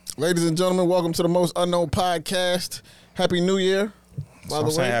Ladies and gentlemen, welcome to the Most Unknown Podcast. Happy New Year. By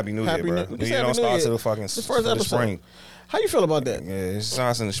the way, Happy New Year, bro. New Year don't start till the fucking spring. How you feel about that? Yeah, it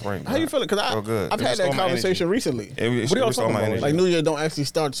starts in the spring. How you feeling? Because I've had that conversation recently. What do y'all talking about? Like New Year don't actually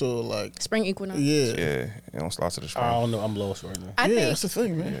start till like spring equinox. Yeah, it don't start till the spring. I don't know. I'm lost right now. I think that's the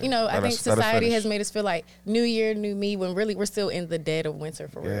thing, man. You know, I think society has made us feel like New Year, new me, when really we're still in the dead of winter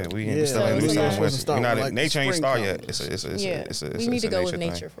for real. Yeah, we still in winter. Nature ain't start yet. It's we need to go with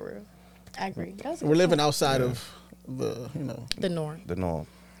nature for real. I agree. We're living outside of the norm. The norm.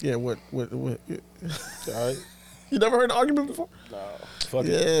 Yeah. What? All right. You never heard the argument before? No. Fuck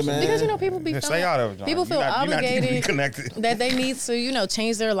it. Man. Because people be people feel obligated that they need to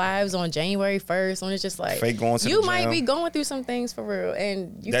change their lives on January 1st when it's just like you might be going through some things for real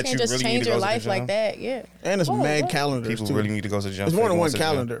and you can't just really change your life like that. Yeah. And it's mad calendars too. People really need to go to the gym. It's more than one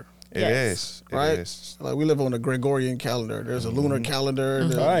calendar. It is. Right? Like we live on a Gregorian calendar. There's a lunar calendar.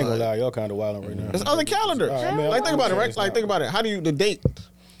 Mm-hmm. I ain't gonna lie, y'all kind of wilding right now. There's other calendars. Like think about it, right? Like think about it. How do you the date?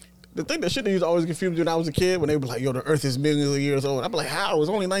 The thing that shit that used to always confuse me when I was a kid, when they were like, yo, the earth is millions of years old. I'm like, how? It was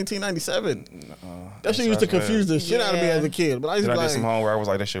only 1997. That shit used to confuse the shit out of me as a kid. But I used to be like, did some homework, I was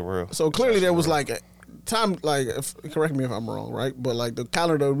like, that shit real. So clearly there was like a time, like, correct me if I'm wrong, right? But like the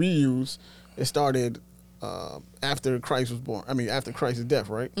calendar we use, it started after Christ was born. I mean, after Christ's death,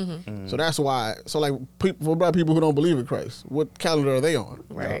 right? Mm-hmm. Mm-hmm. So that's why. So like, for black people who don't believe in Christ, what calendar are they on?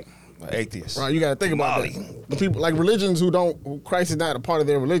 Right. Atheists. Right, you got to think about that. The people, like religions who Christ is not a part of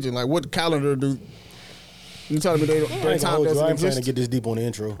their religion, like what calendar do you telling me they don't? I ain't trying to get this deep on the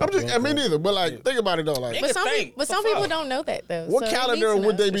intro. I mean neither, but like think about it though. Like, but some people don't know that though. What calendar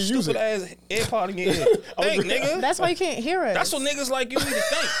would they be using? Stupid ass AirPod in your head. Think, nigga. That's why you can't hear us. That's what niggas like you need to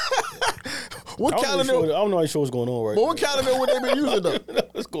think. What calendar? I don't know how sure what's going on right now. But what calendor would they be using though?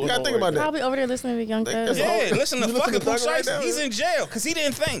 What's going you gotta think about that. Probably over there listening to Young Thug. Yeah, listen to fucking Pooh. He's in jail because he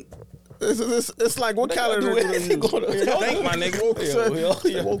didn't think. It's like what calendar do they use? Think, my nigga.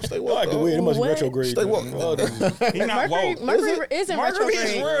 Stay woke. I like the way it must be retrograde. Stay woke. He's not woke. Mercury is in retrograde. Mercury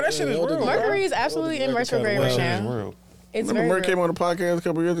is real. That shit is real. Mercury is absolutely in retrograde right now. Remember Merc came on the podcast a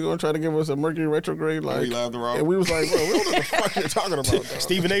couple years ago and tried to give us a Mercury retrograde, like, and we was like, bro, we don't know what the fuck you're talking about. Though.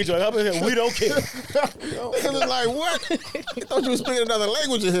 Stephen A. up in here, we don't care. Niggas was like, what? I thought you was speaking another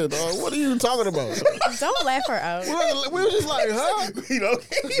language in here, dog. What are you talking about? Don't laugh her out. We was just like, huh? We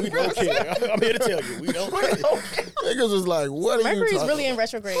don't care. I'm here to tell you, we don't care. Niggas was like, what are you talking about? Mercury's really in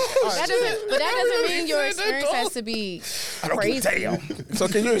retrograde. That doesn't mean your experience has to be crazy. So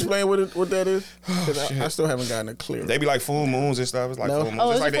can you explain what that is? Because I still haven't gotten it clear. They be like full moons and stuff. It's like full moons.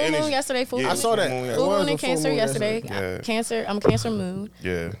 Oh, it was like full moon yesterday. Full moon. I saw that. Full moon in Cancer yesterday. Yeah. Cancer. I'm a Cancer moon.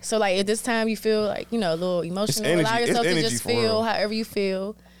 Yeah. So like at this time you feel like a little emotional. Allow yourself to just feel however you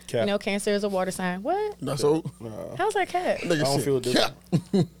feel. Cap. Cancer is a water sign. What? That's so. How's that cat? I don't feel different.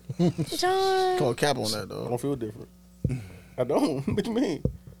 John. Call cap on that though. I don't feel different. I don't. What you mean?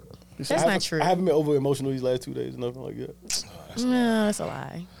 That's not true. I haven't been over emotional these last 2 days. Nothing like that. No, that's a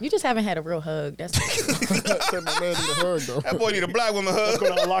lie. You just haven't had a real hug. That's my man need a hug though. That boy need a black woman hug. That's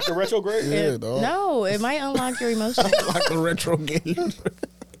gonna unlock the retrograde. Yeah, dog. No, it might unlock your emotions. Unlock the retrograde.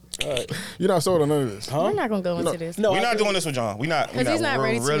 All right. You're not sold on none of this. Huh? We're not gonna go into this. No, we're not doing this with John. We're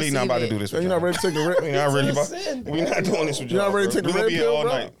really not about to do this with John. You're not ready to take the red. We're not doing this with John. You're not ready to take the red pill,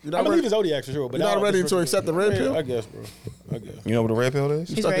 bro. I believe in zodiac for sure, but you're not ready to accept the red pill. I guess, bro. I guess. You know what the red pill is?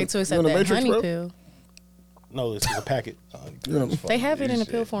 He's ready to accept that honey pill. No, this is a packet. They have it in a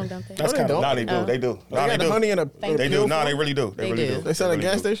pill form, don't they? That's kind of. Nah, they do. They do. They got the honey in a pill. They do. Nah, they really do. They really do. They sell at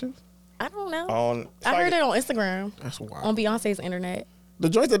gas stations? I don't know. I heard it on Instagram. That's wild. On Beyonce's internet. The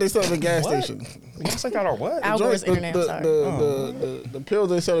joints that they sell at the gas station. Beyonce got our what? Al Gore's internet. The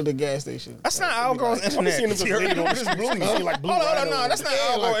pills they sell at the gas station. That's not Al Gore's internet. I'm seeing this blue. No, that's not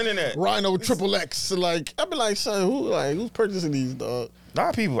Al Gore's internet. Rhino Triple X. Like I'd be like, son, who's purchasing these, dog?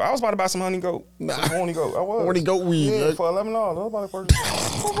 Nah, people. I was about to buy some honey goat. Nah. Some horny goat. I was. Horny goat weed. Yeah, for $11. I was about to purchase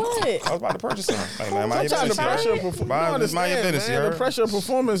some. For what? I was about to purchase some. Hey, man, mind your Sometimes business. the pressure of performance. Mind your business, The pressure of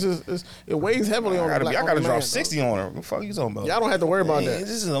performance is it weighs heavily on the black. I gotta drop man, 60 on her. What the fuck you talking about? Y'all don't have to worry about that. This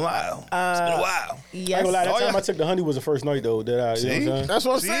is a while. It's been a while. Yes. I ain't gonna lie, that time I took the honey was the first night though. You know what I'm saying? That's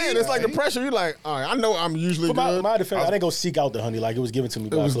what I'm saying. It's like the pressure. You're like, all right, I know I'm usually good. My defense, I didn't go seek out the honey. Like it was given to me.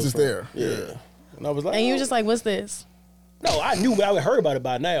 It was just there. Yeah. And I was like, and you were just like, what's this? No, I knew, but I heard about it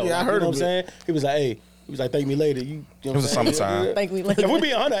by now. Yeah, I heard. You know what I'm saying? He was like, hey. He was like, thank me later. You know it was the summertime. Thank me later. If we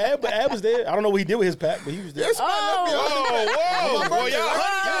being honest, Ab was there. I don't know what he did with his pack, but he was there. Whoa. Boy, y'all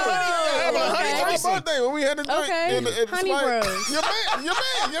honey birthday when we had the drink. Okay. Honey bros. Your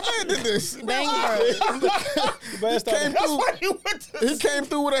man did this. Bang bros. He came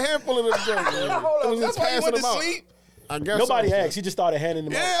through with a handful of this drink. That's why you went to sleep? I guess nobody asked. He just started handing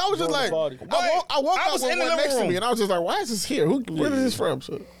them out. Yeah, I was just like, I woke up with one next to me, and I was just like, why is this here? Where is this from?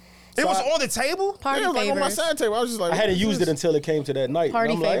 So it was on the table? Party favors. Like on my side table. I was just like, I hadn't used it until it came to that night.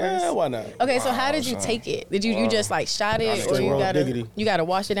 Party favors. Like, why not? Okay, so how did you take it? Did you just like shot it, or you gotta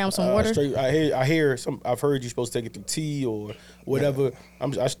wash it down with some water? I hear some. I've heard you're supposed to take it through tea or whatever.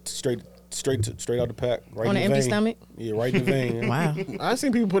 I straight out the pack. Right on an empty stomach? Yeah, right in the vein. Wow. I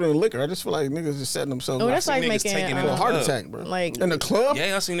seen people put it in liquor. I just feel like niggas just setting themselves. Oh, that's like making a heart attack, bro. Like in the club.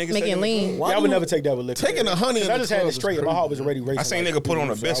 Yeah, I seen niggas making lean. I would never take that with liquor. Taking the honey. I just had it straight. My heart was already racing. I seen nigga put on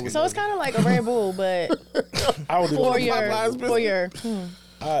a biscuit. So it's kind of like a Red Bull, but for your.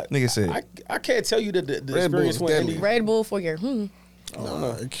 Nigga said I can't tell you the experience when Red Bull for your. No,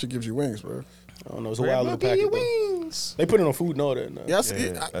 it should give you wings, bro. I don't know. It's a wild little packet. They put it on food and all that. Yeah,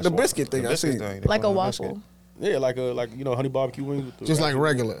 the biscuit thing. I see like a waffle. Yeah, like honey barbecue wings. Just like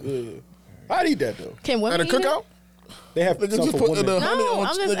regular. Yeah. I'd eat that though. Can women at a cookout? They have just put the honey on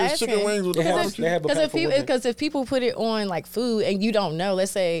I'm just asking. Chicken wings with the barbecue. Because if people put it on like food and you don't know,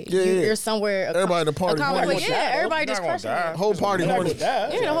 let's say you're somewhere, everybody at the party, everybody just crushing it. Whole party horny. Yeah,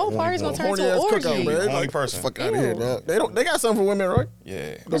 the whole party's gonna turn to an orgy. Only person. Fuck out of here, dog. They got something for women, right?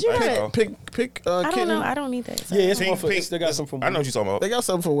 Yeah. But you gotta pick. I don't know. I don't need that. Yeah, it's one for. They got something for women. I know what you're talking about. They got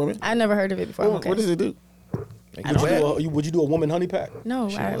something for women. I never heard of it before. What does it do? Would you do a woman honey pack? No,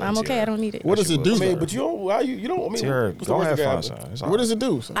 I'm okay. I don't need it. What does it do? But you don't. Go have fun, son. What does it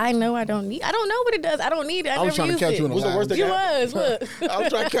do? I know I don't need. I don't know what it does. I don't need it. I was trying to catch you in the lie. You was. Look. I was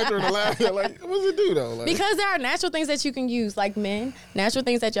trying to catch her in the lie. Like, what does it do though? Because there are natural things that you can use, like men. Natural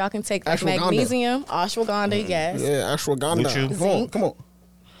things that y'all can take, like ashwagandha. Magnesium, ashwagandha. Yes. Yeah, ashwagandha. Come on.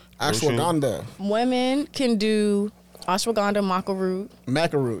 Ashwagandha. Women can do ashwagandha, maca root.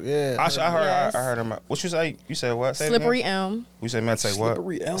 Yeah. I heard him. What you say? You said what? Say slippery elm. You said man, say what?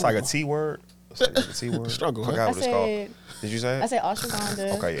 It's like a T word. It's like a T word. Struggle. I forgot what it's called. Did you say it? I said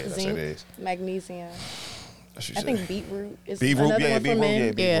ashwagandha. Okay, yeah, that's what it is. Magnesium. I think beetroot is another one for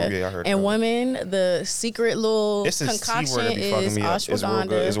men. Yeah, I heard. And women, the secret little concoction is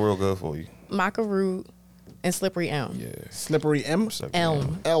ashwagandha. It's real good for you. Maca root. And slippery elm. Yeah. Slippery elm?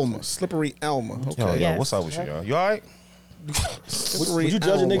 Elm. Slippery elm. Okay. Yo, what's up with you, y'all? You all right? Would you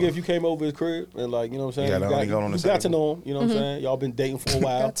judge a nigga if you came over his crib and like, you know what I'm saying? You got to know him, you know what I'm saying? Y'all been dating for a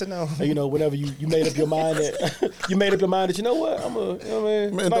while. Got to know. And, you know, whenever you made up your mind that you know what, you know what I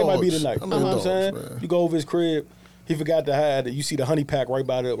mean? Tonight might be the night. You know what I'm saying? Man. You go over his crib, he forgot to hide it. You see the honey pack right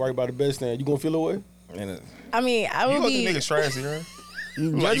by the bedstand. You gonna feel away? I mean, I would be. You go through niggas trash, you heard?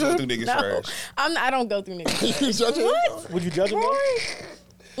 You go through niggas trash. I don't go through niggas trash. You judge him? What? Would you judge him?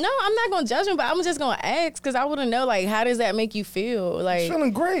 No, I'm not gonna judge him, but I'm just gonna ask because I want to know, like, how does that make you feel? Like,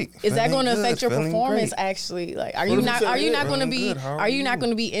 feeling great. Is that going to affect your performance? Actually, like, are you not going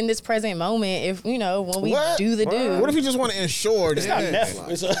to be in this present moment if you know when we do the do? What if you just want to ensure it's not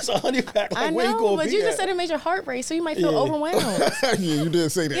Netflix? It's a honey pack. Like, I know, but you just said it made your heart race, so you might feel overwhelmed. Yeah, you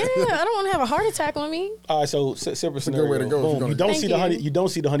did say that. Yeah, I don't want to have a heart attack on me. All right, so separate scenario. Good way to go. Boom. You don't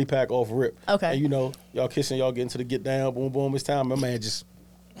see the honey pack off rip. Okay. And you know, y'all kissing, y'all getting to the get down, boom, boom. It's time. My man just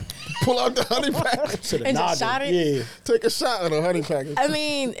pull out the honey pack and just shot it. Yeah, take a shot of the honey pack. I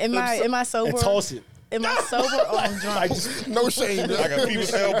mean, am I sober? And toss it. Am I sober or I'm drunk? Like just, no shame. Like a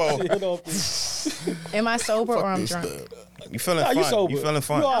people's elbow. Am I sober or I'm drunk? You feeling fun? You feeling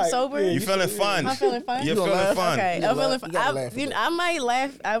fun? I'm sober. You feeling fun? I'm feeling fun. You're feeling fun. Okay, I'm feeling fun. I might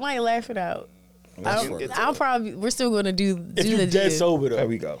laugh. I might laugh it out. I'll probably. We're still going to do if you dead sober though. There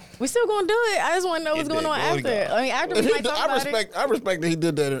we go. We're still going to do it. I just want to know what's going on after. I mean, after we might talk about it. I respect that he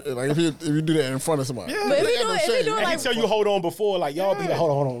did that. Like if you do that in front of somebody. Yeah. But if you do it like, he tell you hold on before, like y'all be like,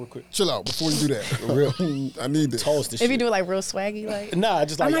 hold on real quick. Chill out before you do that. Real. I need this. Toss this. If you do it like real swaggy, like nah,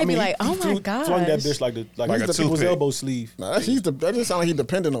 just like I might be like, oh my god, flung that bitch like a people's elbow sleeve. Nah, that just sound like he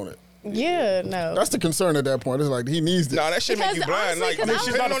dependent on it. Yeah, no. That's the concern at that point. It's like he needs this. Nah, that shit make you blind. Like,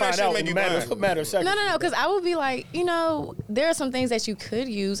 she's not to find out. Matter of seconds. No. Because I would be like, you know, there are some things that you could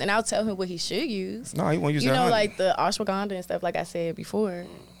use, and I'll tell him what he should use. No, he won't use that. You know, honey. like the ashwagandha and stuff. Like I said before,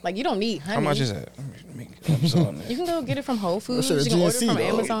 like you don't need honey. How much is that? You can go get it from Whole Foods. You can GNC, order it from though.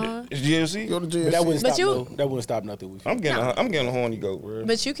 Amazon. It's GNC. Go to GNC. That wouldn't stop nothing. I'm getting a horny goat, bro.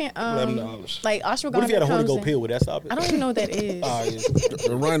 But you can $11. like ashwagandha. What if you had a horny goat pill? Would that stop it? I don't even know what that is.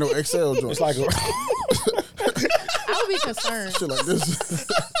 The Rhino XL joint. It's like I would be concerned. Shit like this.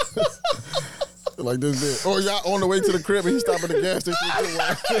 Like this. Or y'all on the way to the crib and he stop at the gas station.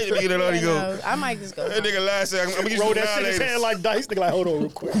 I might just go. That nigga last second. I'm gonna roll that shit in his hand like dice. Nigga like, hold on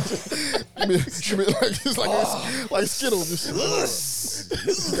real quick. It's like Skittles. Is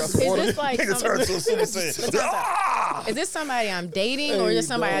this like niggas hurt so soon as Is this somebody I'm dating or just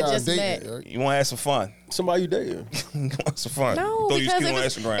somebody I just met? You want to have some fun? Somebody you dating? You want some fun? No, because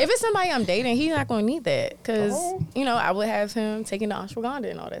if it's somebody I'm dating, he's not going to need that because I would have him taking the ashwagandha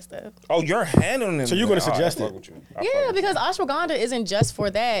and all that stuff. Oh, you're handling him. So you're going to suggest it? Yeah, because ashwagandha isn't just for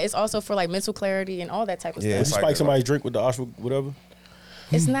that; it's also for like mental clarity and all that type of stuff. Would you spike somebody's drink with the ashwagandha, whatever?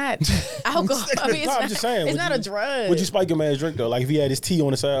 It's not alcohol. I mean, I'm just saying. It's not a drug. Would you spike your man's drink though? Like if he had his tea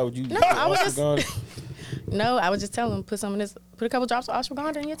on the side, would you? No, I would just. No, I would just tell him put a couple drops of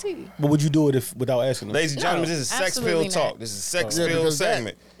ashwagandha in your tea. But would you do it without asking them? Ladies and gentlemen, this is sex-filled talk. This is sex-filled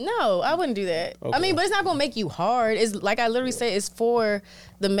segment. No, I wouldn't do that. Okay. I mean, but it's not gonna make you hard. It's like I literally said, it's for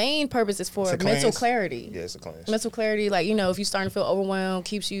the main purpose is for mental clarity. Yeah, it's a cleanse. Mental clarity, like if you're starting to feel overwhelmed,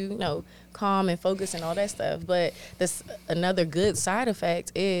 keeps you calm and focused and all that stuff. But this another good side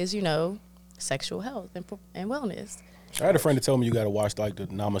effect is sexual health and wellness. I had a friend that told me you gotta watch like the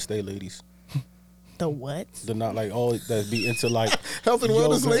Namaste ladies. The what? The not like all that be into like health and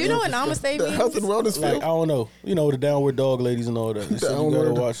wellness ladies. Do you know what Namaste means? Health and wellness. Like I don't know. The downward dog ladies and all that. They said you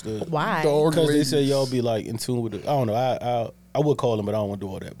gotta watch the why? Because they said y'all be like in tune with it. I don't know. I would call them, but I don't want to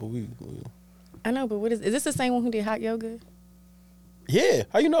do all that. But we I know, but what is this the same one who did hot yoga? Yeah.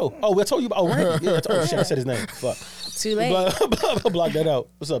 How you know? Oh, I told you about Randy. Yeah, shit, I said his name. Fuck. Too late. Block that out.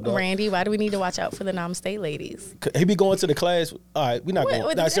 What's up, dog? Randy, why do we need to watch out for the Namaste ladies? He be going to the class. All right, we're not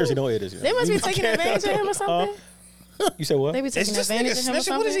going. Nah, seriously, don't hear this. They must be taking advantage of him or something. You said what? They be taking advantage of him or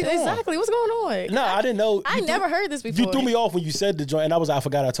something. What is he doing? Exactly. What's going on? No, I didn't know. I never heard this before. You threw me off when you said the joint, and I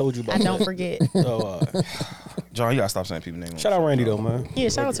forgot I told you about I don't forget. So, John, you gotta stop saying people's names. Shout out Randy though, man. Yeah,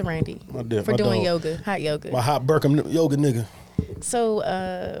 shout out to Randy for doing yoga, hot yoga. My hot Birkham yoga nigga. So,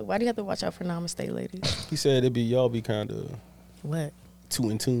 why do you have to watch out for Namaste ladies? He said y'all be kind of what? Too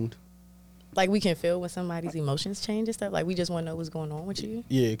in tuned. Like we can feel when somebody's emotions change and stuff. Like we just want to know what's going on with you.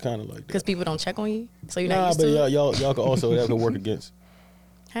 Yeah, kind of like that. Because people don't check on you, so you're not used to it. But y'all can also have to work against.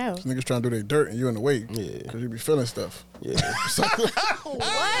 How? Niggas trying to do their dirt and you in the way. Yeah. Because you be feeling stuff. Yeah. What?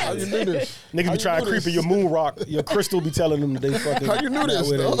 How you do this? Niggas be trying to creep in your moon rock. Your crystal be telling them that they fucking. How you do this?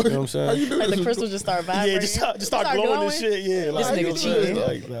 You know what I'm saying? How you do like this? The crystal just start vibrating. Yeah, just start glowing and shit. Yeah. This nigga cheating.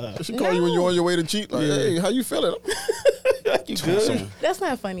 Like, she call you when you on your way to cheat. Like, hey, how you feeling? You good? That's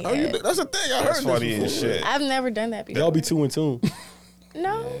not funny. That's the thing. I heard this funny before. as shit. I've never done that before. Y'all be too in tune.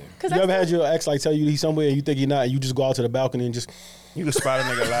 No, because you ever had your ex like tell you he's somewhere and you think he's not, and you just go out to the balcony and just you can spot a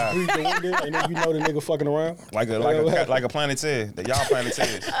nigga live. And then you know the nigga fucking around like a Planeteer. The y'all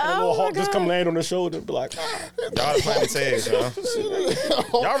Planeteers. A little hawk just come land on the shoulder and be like, y'all the Planeteers,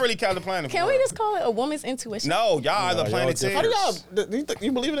 y'all. Y'all really count the planet. Can we just call it a woman's intuition? No, y'all are the Planeteers. How do y'all?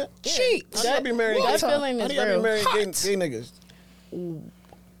 You believe in that? Yeah. Cheat. How do y'all be married? That feeling is real. How do y'all be married gay niggas?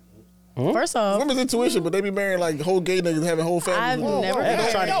 First off, women's intuition, but they be marrying like whole gay niggas having whole families. I've never heard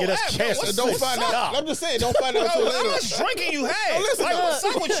trying to get us cancer. Don't find out. I'm just saying, don't find out until later. How much drinking you had? Listen, like, what's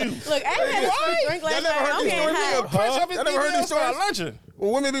up with you? Look, I had a drink last night. I'm getting high. I never heard these stories. Lunching.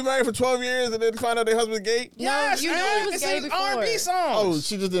 Well, women be married for 12 years and then find out their husband's gay? Yes, you knew he was gay before. R&B songs. Oh,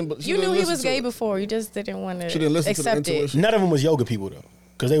 she just didn't. You knew he was gay before. You just didn't want to accept it. She didn't listen to the intuition. None of them was yoga people though.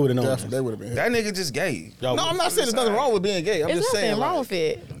 Because they would have known. Definitely, they would have been. That nigga just gay. No, I'm not saying there's nothing wrong with being gay. I'm just saying. There's nothing wrong with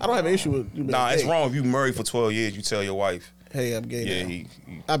it. I don't have an issue with you being gay. Nah, it's wrong if you married for 12 years, you tell your wife. Hey, I'm gay.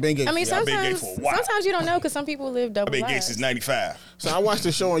 Yeah, I've been gay. I mean, I've been gay for a while. sometimes you don't know because some people live double lives. I've been gay since 95. So I watched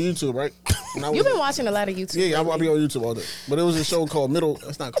the show on YouTube, right? You've been watching a lot of YouTube. Yeah, I be on YouTube all day. But it was a show called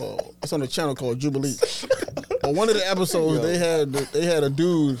It's not called. It's on the channel called Jubilee. On one of the episodes, they had a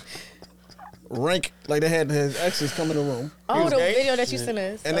dude rank, like they had his exes come in the room. Oh, the video that you sent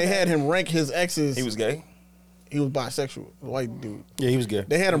us. And they had him rank his exes. He was gay? He was bisexual, white dude. Yeah, he was gay.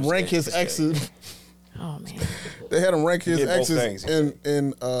 They had him rank his exes. Oh man. They had him rank his exes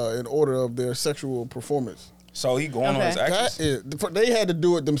in order of their sexual performance. So he going on his exes? They had to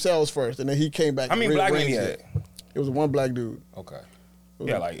do it themselves first, and then he came back. How many black men he had? It was one black dude. Okay.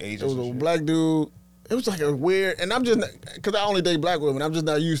 Yeah, like Asian. It was a black dude. It was like a weird, and I'm just, because I only date black women, I'm just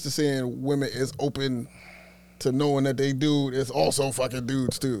not used to seeing women as open to knowing that they dude is also fucking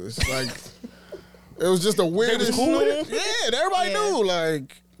dudes too. It's like, it was just a weird. They was cool with it? Yeah, and everybody knew.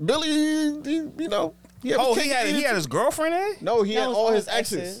 Like, Billy, he you know. He had his girlfriend there? No, he had all his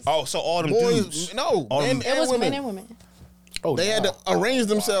exes. Oh, so all them boys, dudes. No, it was men and women. Oh, they had to arrange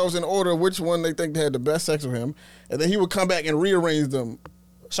themselves in order which one they think had the best sex with him, and then he would come back and rearrange them.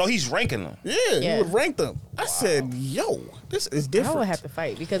 So he's ranking them. Yeah, he would rank them. I said, yo, this is different. I would have to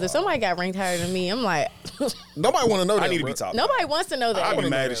fight because if somebody got ranked higher than me, I'm like, nobody want to know that. I need to be top. Nobody wants to know that. I'd be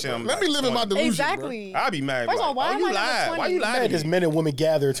mad as shit. Let me live in my delusion. Exactly. I'd be mad. First of all, why am I lying? Why you lying? Because men and women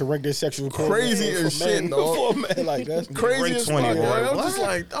gather to rank their sexual crazy as shit, for men like that's crazy as fuck. I'm just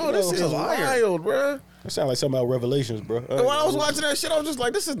like, oh, this is wild, bro. That sounds like something out of Revelations, bro. When I was watching that shit, I was just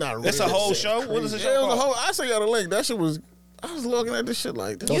like, this is not real. It's a whole show? What is the show called? I sent y'all the link. That shit was... I was looking at this shit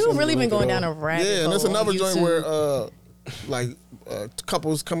like... This You've really been going down a rabbit hole. Yeah, and there's another joint where,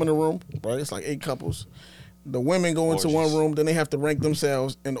 couples come in the room, right? It's like 8 couples. The women go into one room, then they have to rank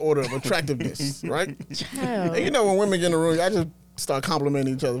themselves in order of attractiveness, right? And you know when women get in the room, I just start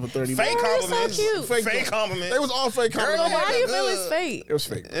complimenting each other for 30 minutes. Fake compliments. So cute. Fake compliments. They was all fake compliments. Why do you feel it's fake? It was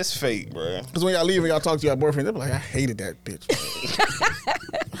fake. It's fake, bro. Because when y'all leave and y'all talk to your boyfriend, they be like, I hated that bitch.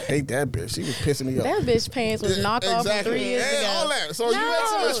 I hate that bitch. She was pissing me off. That bitch pants was knocked off from 3 years ago. All that. So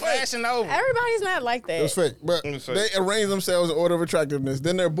it's fashion over. Everybody's not like that. It was fake. But they arrange themselves in order of attractiveness.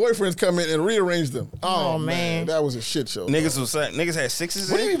 Then their boyfriends come in and rearrange them. Oh man. That was a shit show. Niggas had 6s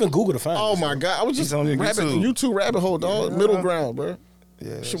in. What do you even Google to find? Oh my God. I was just on YouTube rabbit hole, dog. Middle ground, bro.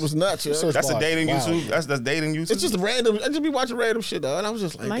 Yeah, shit was nuts, yo. That's a dating YouTube. That's dating YouTube. It's just random. I just be watching random shit, though, and I was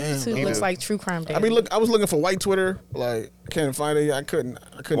just like, my damn. YouTube looks like true crime dating. I was looking for white Twitter. Like, can't find it. I couldn't.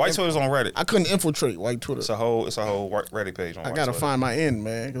 White Twitter's on Reddit. I couldn't infiltrate white Twitter. It's a whole Reddit page on. I gotta find my end,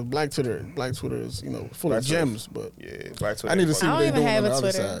 man, because Black Twitter is full of gems. But yeah, Black Twitter. I need to see what they doing on the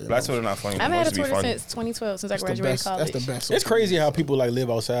other side. Black Twitter not funny. I've had a Twitter since 2012, since I graduated college. That's the best. It's crazy how people like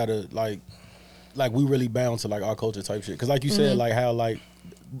live outside of like we really bound to like our culture type shit. Because like you said, like how like.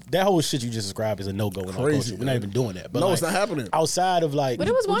 That whole shit you just described is a no-go in our culture. We're not even doing that. But no, it's not happening. Outside of like... But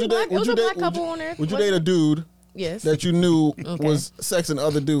it was one black couple on there. Would you date a dude that you knew was sexing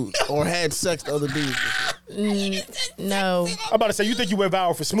other dudes or had sexed other dudes? No. I'm about to say, you think you went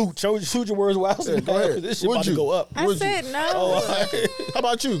viral for smooch. Shoot your words while go ahead. This shit about to go up. I said no. How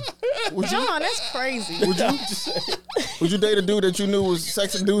about you? John, that's crazy. Would you date a dude that you knew was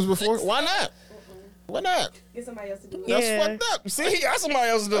sexing dudes before? Why not? Why not? Get somebody else to do it. That's fucked up. See, he got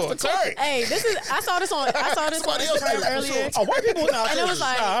somebody else to do it. Sorry. Hey, I saw this on Instagram earlier. Are white people not? And it was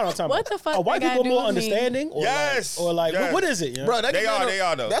like, what the fuck? Are white people more understanding? Or yes. What is it? Bro, they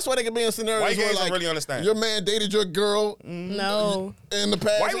are though. That's why they can be in scenarios white where don't really understand. Your man dated your girl. No. In the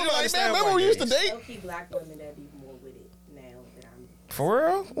past. White people understand. Remember we used to date? Low-key black women that be more with it now that I'm. For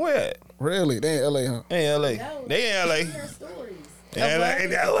real? Where? Really? They in LA, huh? They in LA. No, they in LA. Hear stories. In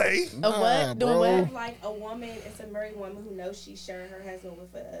LA. Of what? Doing what? Like a woman, it's a married woman who knows she's sharing her husband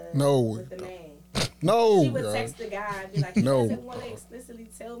with a man. No. She would text the guy and be like, he doesn't want to explicitly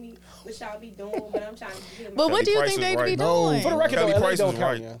tell me what y'all be doing, but I'm trying to get him. But what do you think they'd be doing? For the record, LA don't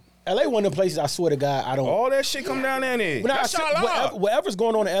count. LA one of the places I swear to God I don't. All that shit come down there. Whatever's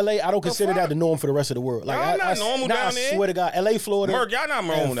going on in LA, I don't consider that the norm for the rest of the world. Like y'all not normal down there. I swear to God, LA, Florida. Merc, y'all not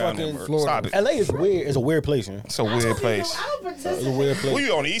normal down there. Stop it. LA is weird. It's a weird place, man. It's a weird place. It's a weird place. Who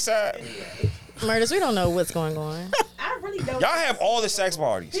you on the east side? Murders, we don't know what's going on. I really don't. Y'all have all the sex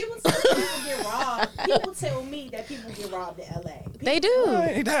parties. People tell me people get robbed. People tell me that people get robbed in LA. They do.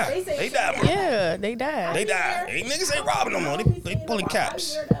 They die. They die. Yeah, they die. They die. Niggas ain't robbing no more. They pulling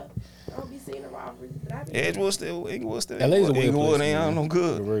caps. I don't be seeing the robberies, but I be. Edgewood still. LA's a weird place. Ain't no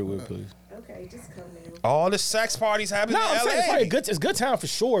good. It's a very weird place. Okay, just come there. All the sex parties happen in LA. It's good time for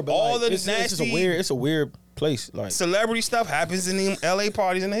sure, but all the it's nasty. It's a weird place. Like celebrity stuff happens in the LA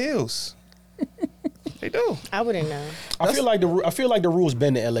parties in the hills. They do. I wouldn't know. I feel like the rules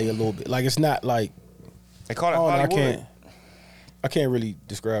bend to LA a little bit. Like it's not like they call it Hollywood. I can't really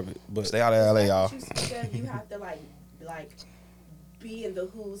describe it, but stay out of LA, y'all. You have to like be in the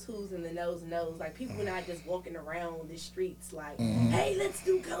who's and the knows. Like people not just walking around the streets like, hey, let's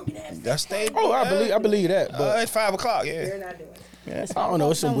do coke and have sex. That's they. I believe that. But it's 5 o'clock. Yeah, they're not doing it. Yeah. I don't know.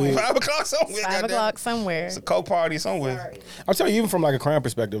 It's some weird. 5 o'clock somewhere. 5 o'clock somewhere. It's a coke party somewhere. Sorry. I'm telling you, even from like a crime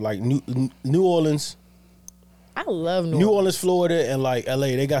perspective, like New Orleans. I love New Orleans, Florida, and like LA.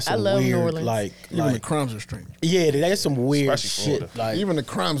 They got some weird, like even the crimes are strange. Yeah, there's some weird especially shit. Like even the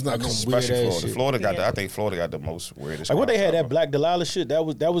crimes not like some especially weird Florida. Florida got I think Florida got the most weirdest. Like what they had that Black Delilah shit. That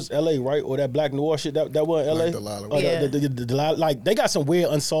was LA, right? Or that Black Noir shit. That wasn't LA. Delilah. Like they got some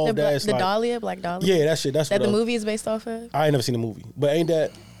weird unsolved ass. The Dahlia, Black Dahlia. Yeah, that shit. That's that what the movie is based off of. I ain't never seen the movie, but ain't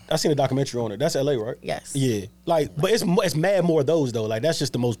that? I seen a documentary on it. That's LA, right? Yes. Yeah. Like, but it's mad more of those though. Like that's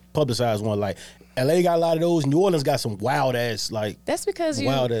just the most publicized one. Like LA got a lot of those. New Orleans got some wild ass like. That's because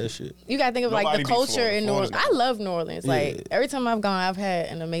wild ass shit. You gotta think of like the culture in New Orleans. I love New Orleans. Yeah. Like every time I've gone, I've had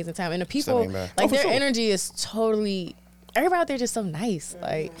an amazing time, and the people like their energy is totally. Everybody out there just so nice.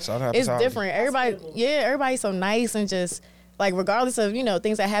 Like it's different. Everybody's so nice and just like regardless of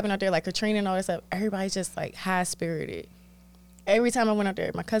things that happen out there like Katrina and all that stuff. Everybody's just like high spirited. Every time I went out there,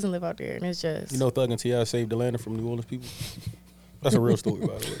 my cousin lived out there, and it's just Thug and T.I. saved Atlanta from New Orleans people. That's a real story,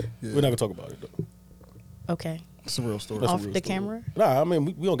 by the way. Yeah. We're not gonna talk about it though. Okay. It's a real story. Off the camera? Nah, I mean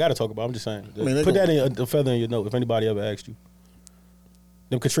we don't got to talk about it. I'm just saying. I mean, put that in a feather in your note if anybody ever asked you.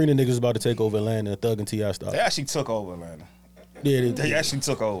 Them Katrina niggas was about to take over Atlanta and Thug and T.I. stopped. They actually took over Atlanta. Yeah, they actually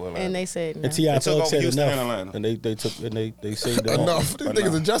took over Atlanta. And they said no. And T.I. Thug said Houston enough. And Atlanta. And they took and they saved them. Enough. These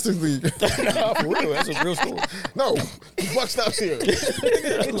niggas in Justice League. Nah, for real. That's a real story. No. Fuck stop here.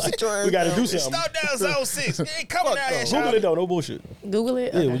 We gotta do something. Stop down Zone 6. They ain't coming out here. Google it though, no bullshit. Google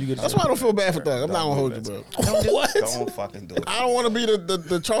it? Yeah, okay. when you get That's why I don't feel bad for Thug. I'm not gonna hold you, bro. What? Don't fucking do it. I don't want to be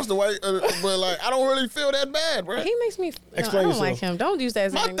the Charleston White, but like I don't really feel that bad, bro. He makes me. Explain I don't yourself. like him. Don't use that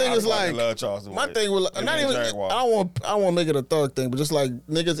as My an thing is like my thing with not even. I don't want to make it a Thug thing, but just like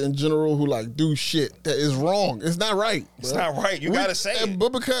niggas in general who like do shit that is wrong. It's not right. It's not right. You gotta say it.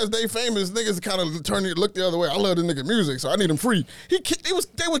 But because they famous, niggas kind of look the other way. I love the nigga music, so I need him free.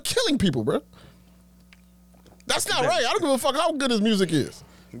 They were killing people, bro. That's not right. I don't give a fuck how good his music is.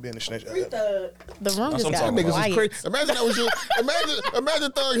 You being a snitch. The room just got niggas quiet. is crazy. Imagine that was your.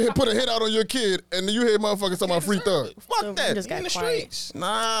 Imagine Thug had put a hit out on your kid, and then you hear motherfuckers talking about free Thug. Fuck that. Just got in the quiet. streets.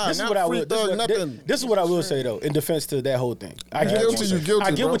 Nah, This is not what I free will. Thug, nothing. This is what I will say though, in defense to that whole thing. I get Guilty, you guilty,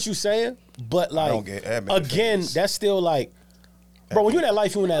 I get bro. what you saying, but like don't get that many again, things. that's still like, bro. When you in that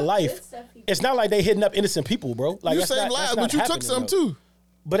life, you in that life. It's not like they hitting up innocent people, bro. Like You that's saved not, lives, that's not but you took happening, some though. too.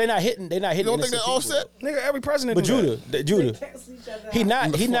 But they're not hitting. They're not hitting. You don't think that innocent people, offset? Nigga, every president. But do Judah, Cancel each other he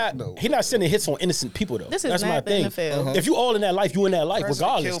out. not sending hits on innocent people though. This is that's not my the thing. NFL. If you all in that life, you in that life President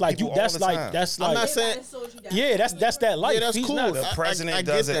regardless. kill Like you, people that's all the like time. that's I'm like. not saying. Yeah, that's that life. Yeah, that's He's cool. not- The president I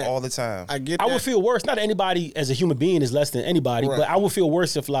does get it that. all the time. I get I that. would feel worse. Not anybody as a human being is less than anybody, Right. but I would feel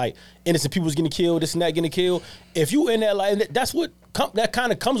worse if like innocent people's getting killed, this and that getting killed. If you in that life, that's what that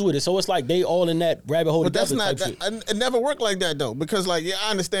kind of comes with it. So it's like they all in that rabbit hole But that's together not. type shit. It never worked like that though, because like yeah,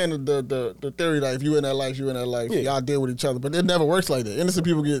 I understand the theory that if you in that life, you in that life. Yeah. Y'all deal with each other, but it never works like that. Innocent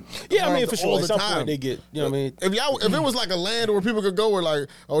people get. Yeah, I mean harmed for sure. all At the some time. point they get. You know what I mean? If it was like a land where people could go, where like,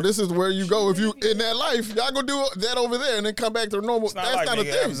 oh, this is where you go if you in that life, y'all go do that over there and then come back to normal. It's not That's like not a nigga,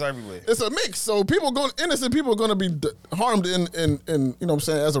 it thing. happens everywhere. It's a mix. So innocent people are going to be harmed in you know what I'm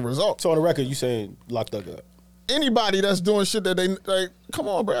saying as a result. So on the record, you saying lock Thug up? Anybody that's doing shit that they like, come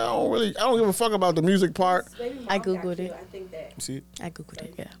on, bro. I don't give a fuck about the music part. I Googled it. I think that. You see it? I Googled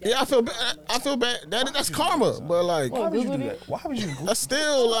it, yeah. Yeah, I feel bad. That's karma, but like, Why would you do Googled that? Why would you Google? that's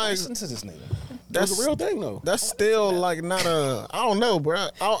still like Listen to this nigga. That's a real thing though. That's still like not a. I don't know, bro.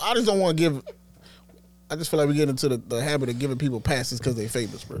 I just don't want to give. I just feel like we get into the habit of giving people passes because they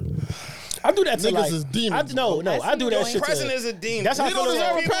famous, bro. I do that to Niggas like. is demons, No, I do that The shit. The president to, is a demon. That's how He don't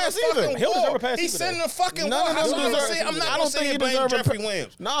deserve a pass either. He don't deserve a pass He's either, sending a fucking None war. of them That's what I'm deserve- saying. I'm not I gonna don't say think he he blame deserve a Jeffrey pa-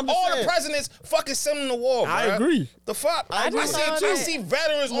 Williams. No, I'm just All saying. the presidents fucking sending the war, bro. I agree. The fuck? I I just see, saw I that see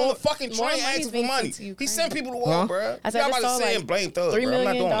veterans on the fucking more train money's asking for being money. sent to He Ukraine. sent people to war, Huh? bro. I said Y'all I about just to saw say like and blame Thug, $3 bro. I'm not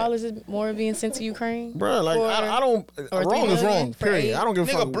million doing that. is more being sent to Ukraine. Bro, like I don't. or Wrong is $3 wrong. million for Period. aid. I don't give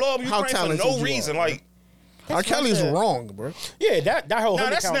a fuck Nigga, blow up how Ukraine for talented no you reason. are. Like, R. Kelly's fucked up. wrong, bro. Yeah, that whole. Nah,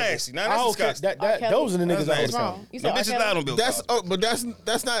 hundred that's count- nasty. Nah, I that's don't care. disgusting. R. Kelly. Those are the niggas That's that What's hold wrong? You no said R. bitches Kelly? loud on Bill That's Cosby. but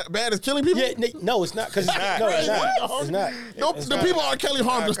that's not bad as killing people. Yeah, no, it's not because not. no, it's not. What? It's not. Nope, the people R. Kelly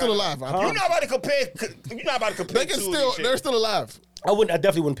harmed are still alive. I You're promise. not about to compare. You're not about to compare. They can two of still. these shit. They're still alive. I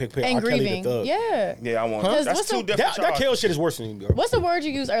definitely wouldn't pick And R. Kelly grieving. to Thug. Yeah. Yeah, I want. Huh? That's What's two the- different That charges. kill shit is worse than bro. What's the word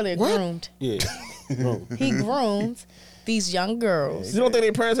you used earlier? What? Groomed. Yeah. Bro. He groomed these young girls. You don't think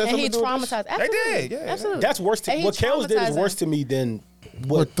their parents had And something he to do with this? traumatized. Absolutely. did, yeah. Absolutely. That's worse. And he What Kells did is traumatized worse them. to me than What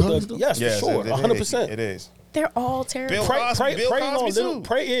what Thug's Thug. do? Yes, Yes, for sure, it is. 100%. It is. They're all terrible. Bill Praying Cosby on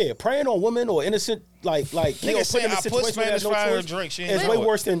too. praying on women or innocent like Nigga put said, in a I put situation where Spanish there's no fry in her choice. drink. She ain't It's know way it.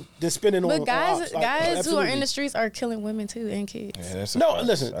 worse than spending on. But guys ops. who are absolutely. in the streets are killing women too and kids. Yeah, that's No, fact.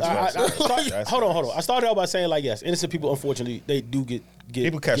 listen. That's right. Hold on. I started out by saying like yes, innocent people unfortunately they do get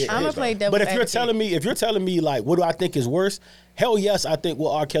People catch get strays, I'm gonna though. play devil's But if advocate. you're telling me like what do I think is worse? Hell yes, I think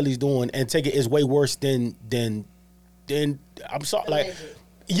what R. Kelly's doing and take it is way worse than I'm sorry like.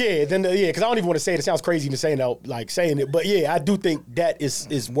 Yeah, because I don't even want to say it. It sounds crazy to say now, like saying it, but yeah, I do think that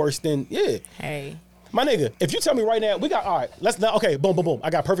is worse than Hey. My nigga, if you tell me right now, we got all right. Let's not okay. Boom, boom, boom. I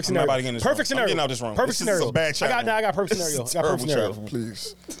got perfect I'm not scenario. about to get in this Perfect room. scenario. I'm getting out this room. Perfect This is scenario. a bad chat room. I got perfect This is scenario. a I got perfect terrible scenario.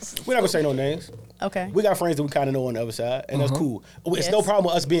 chat. Please. We're not gonna say no names. Okay. We got friends that we kind of know on the other side, and that's cool. It's Yes. no problem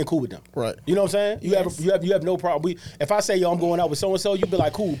with us being cool with them. Right. You know what I'm saying? You have no problem. If I say yo, I'm going out with so and so, you be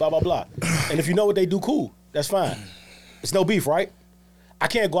like cool, blah blah blah. And if you know what they do, cool. That's fine. It's no beef, right? I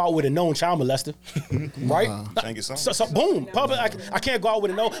can't go out with a known child molester, right? Thank you, son. So boom, public. I can't go out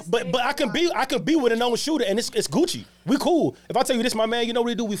with a known, but I can be with a known shooter, and it's Gucci. We cool. If I tell you this, my man, you know what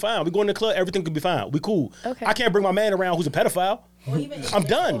we do? We fine. We go in the club, everything could be fine. We cool. Okay. I can't bring my man around who's a pedophile. I'm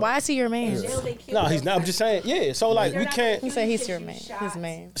done. Why is he your man? No, he's not. I'm just saying. Yeah. So like we can't. He said he's your man. His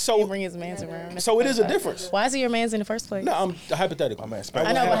man. So you bring his man's around. So it is a difference. Why is he your man's in the first place? No, I'm hypothetical.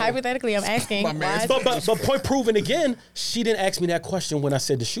 I know, but hypothetically, I'm asking. But point proven again, she didn't ask me that question when I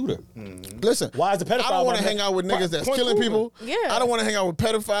said the shooter. Listen, why is the pedophile? I don't want to hang out with niggas that's killing people. Yeah. I don't want to hang out with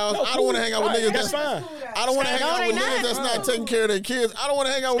pedophiles. I don't want to hang out with niggas that's fine. I don't want to hang out with niggas that's not taking care of their kids. I don't want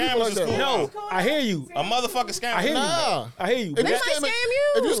to hang out with people like that. No, I hear you. A motherfucking scam. I hear you. I hear you. They might scam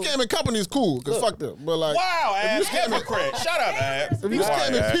you. If you scamming companies, cool, cause fuck them. But like, wow, if you scamming credit, shut up, Ab. If you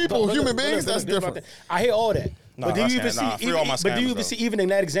scamming people, human beings, that's different. I hear all that. But do you even see even in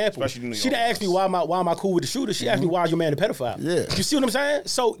that example? She didn't ask me why am I cool with the shooter. She asked me why is your man a pedophile. Yeah, you see what I'm saying?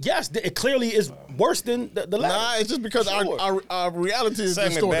 So yes, it clearly is worse than the latter. Nah, it's just because our reality is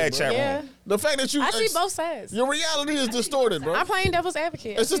distorted. Yeah. The fact that you I see both sides. Your reality is distorted, bro. I'm playing devil's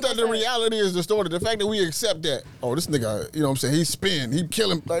advocate. It's just that the reality is distorted. The fact that we accept that, oh, this nigga, you know what I'm saying, he spin, he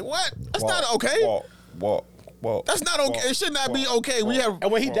killing, like what? That's not okay. Well, that's not okay. It should not be okay. We have,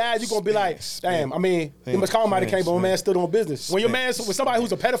 and when he dies, you're gonna be like, damn. I mean, you must call him out. Came, but my man stood on business. When your man, with somebody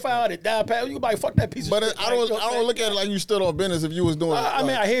who's a pedophile that died, you like fuck that piece of shit. But I don't look at it like you stood on business if you was doing. I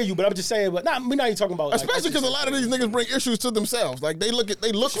mean, I hear you, but I'm just saying. But we're not even talking about. Especially because a lot of these niggas bring issues to themselves. Like they look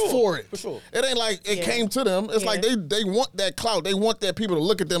for it. For sure. It ain't like it came to them. It's like they want that clout. They want that people to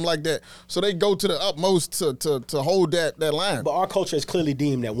look at them like that. So they go to the utmost to hold that line. But our culture is clearly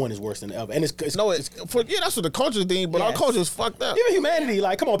deemed that one is worse than the other, and it's that's what the culture is deemed. But our culture is fucked up. Even humanity,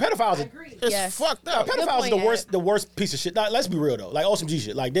 like, come on, pedophiles. It's fucked up. Pedophiles are the worst piece of shit. Now, let's be real though. Like Awesome G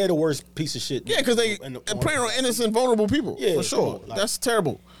shit, like they're the worst piece of shit. Yeah, because they prey on innocent, vulnerable people. Yeah, for sure. Like, that's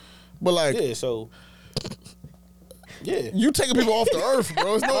terrible. But like, you taking people off the earth,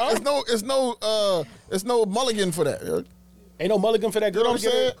 bro. It's no mulligan for that. Ain't no mulligan for that girl. You know what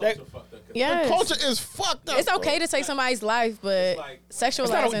I'm saying? Yes. The culture is fucked up. It's okay to take somebody's life, but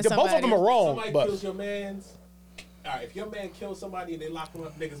sexualizing somebody. Both of them are wrong. Somebody kills your man's. All right, if your man kills somebody and they lock him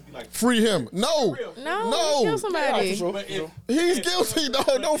up, niggas be like, free him. No. Kill somebody. He's guilty,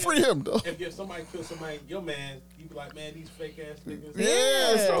 though. Don't free him, though. If somebody kills somebody, your man, you be like, man, these fake ass niggas.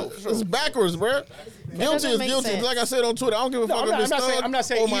 Yeah, it's backwards, bro. Guilty is guilty. Sense. Like I said on Twitter, I don't give a fuck if it's I'm not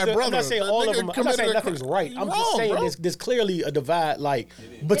saying my brother. I'm not saying all of them. I'm not saying nothing's right. I'm just saying there's clearly a divide, like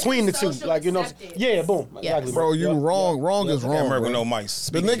between the two. Like you know, boom. Exactly, bro. You wrong. Wrong is wrong. With no mice.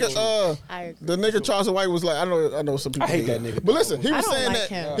 The nigga Charles White was like, I know some people. I hate that nigga. But listen, he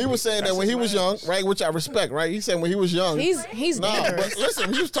was saying that when he was young, right? Which I respect, right? He said when he was young, he's dangerous. But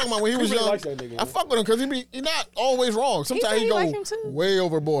listen, he was talking about when he was young. I fuck with him because he not always wrong. Sometimes he go way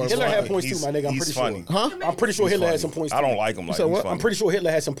overboard. Hitler had points too, my nigga. I'm pretty sure. Huh? I'm pretty sure Hitler had some points too. I don't like him. I'm pretty sure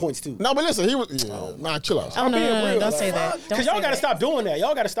Hitler had some points too. No, but listen, he was. Nah, chill out. Oh no, don't say that. Because y'all gotta stop doing that.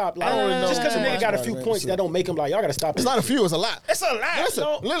 Y'all gotta stop. Like, just because a nigga got a few points, that don't make him like y'all gotta stop. It's not a few. It's a lot. It's a lot. Listen,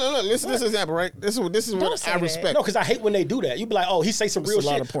 look. Listen to this example, right? This is what I respect. No, because I hate when they do that. You be like, oh, he say some real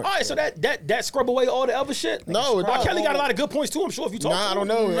shit. All right, so that scrub away all the other shit. No, R. Kelly got a lot of good points too. I'm sure if you talk. Nah, I don't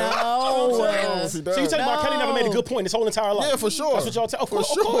know. No. So you tell me R. Kelly never made a good point his whole entire life? Yeah, for sure. That's what y'all tell. Of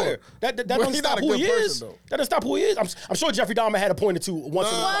course. That doesn't stop who he is. That doesn't stop who he is. I'm sure Jeffrey Dahmer had a point or two once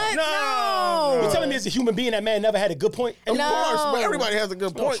in a while. No. You're telling me as a human being that man never had a good point? Of course, but everybody has a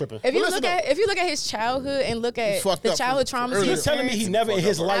good point. If you look at his childhood and look at the childhood traumas, you're telling me he never in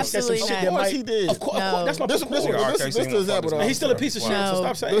his life said some shit that might. He did. Of course, that's my point. This is the example. He's still a piece of shit. So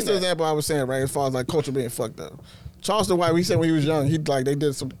stop saying that. This is the example I was saying, right? As far as like culture being fucked up. Charleston White, he said when he was young, they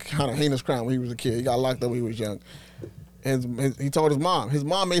did some kind of heinous crime when he was a kid. He got locked up when he was young. And he told his mom. His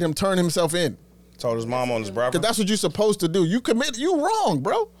mom made him turn himself in. Told his mom on his brother. Because that's what you're supposed to do. You wrong,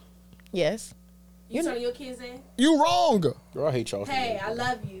 bro. Yes. You turn your kids in? You wrong. Girl, I hate Charleston. Hey, I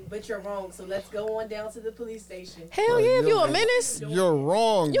love you, but you're wrong. So let's go on down to the police station. Hell yeah, if you a menace. You're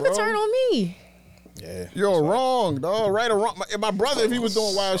wrong, You can turn on me. Yeah. You're wrong, dog. Right or wrong. My brother, if he was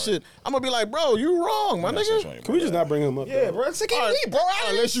doing wild shit, I'm going to be like, bro, you wrong, my nigga. Can we just not bring him up? Yeah, bro. It's okay, bro.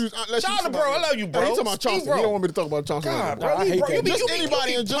 Shout out, bro. I love you, bro. He's talking about Charleston. He don't want me to talk about Charleston. God, bro. I hate that. Just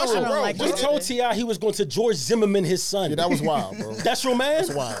anybody in general, bro. He told T.I. he was going to George Zimmerman, his son. Yeah, that was wild, bro. That's your man?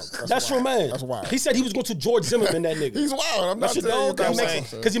 That's wild. That's your man. That's wild. He said he was going to George Zimmerman, that nigga. He's wild. I'm not saying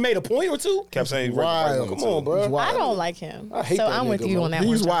because he made a point or two. Kept saying wild. Come on, bro. I don't like him. I hate so that I'm nigga, with you on that one.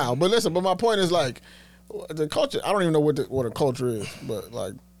 He's wild. But listen, my point is like, the culture, I don't even know what a culture is, but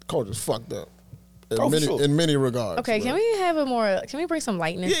like, culture's fucked up. In many regards. Okay, bro. Can we bring some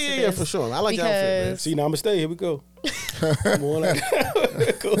lightness to this? Yeah, for sure. I like your outfit, man. See, namaste. Here we go. Do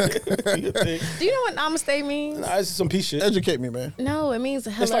you know what namaste means? Nah, it's some piece shit. Educate me, man. No, it means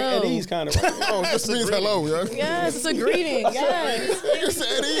hello. It's like at ease, kind of. Right? Oh, this means hello, yeah. Yes, it's a greeting. Yes. You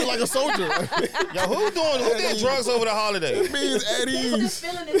said at ease like a soldier. Yo, who did drugs over the holiday? It means at ease.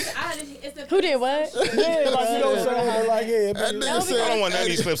 Who did what? Yeah, like you know what I'm saying? Like, yeah. That nigga said, I don't want none of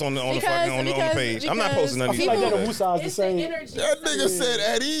these clips on the page. I'm not posting none of these. I feel like that Wusa is the same. That nigga said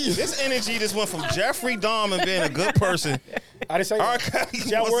at ease. This energy just went from Jeffrey Dahmer and being a good person. I didn't say R. Kelly.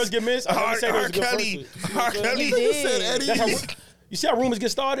 Y'all words get missed. R. Kelly. That nigga said at ease. You see how rumors get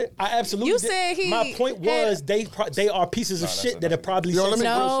started? I absolutely. You said he. My point was they are pieces of shit that have probably.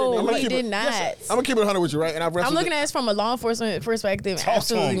 No, he did not. I'm gonna keep it 100 with you, right? And I'm looking at this from a law enforcement perspective.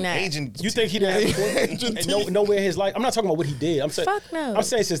 Absolutely not. Agent. You think he didn't have nowhere in his life? I'm not talking about what he did. I'm saying. Fuck no. I'm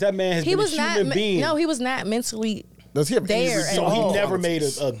saying since that man has been a human being. No, he was not mentally. Does he have there? So he never made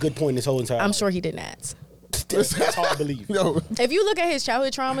a good point this whole entire. I'm sure he did not. That's hard to believe. Yo. If you look at his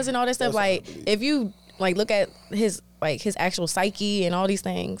childhood traumas and all that stuff, like if you like look at his actual psyche and all these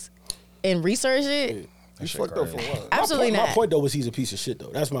things and research it. He's fucked up for what? Absolutely not. My point though was he's a piece of shit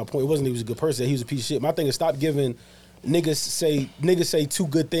though. That's my point. It wasn't he was a good person. He was a piece of shit. My thing is stop giving niggas say two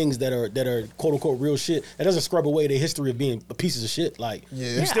good things that are quote unquote real shit. That doesn't scrub away their history of being pieces of shit. Like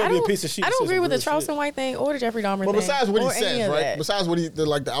you still be a piece of shit. I don't agree with the Charleston White thing or the Jeffrey Dahmer thing. But besides what he says, right? That. Besides what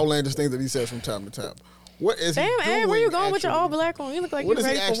the outlandish things that he says from time to time. What is he doing? Damn, Ed, where you going with your all black on? You look like you're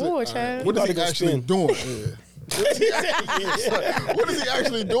ready for war, child. What is he actually doing? What is he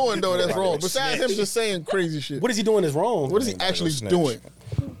actually doing though that's wrong? Besides him just saying crazy shit. What is he doing that's wrong? What is he actually doing?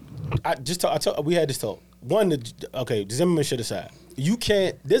 We had this talk. Okay, Zimmerman shit aside. You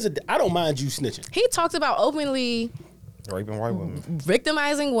can't. I don't mind you snitching. He talked about openly raping white women,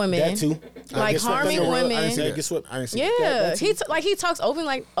 victimizing women. That too. Like harming women. I didn't see that. He talks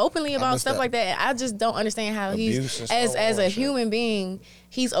openly about stuff like that. And I just don't understand how he's as a human being,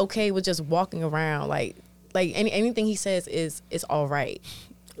 he's okay with just walking around like anything he says is all right.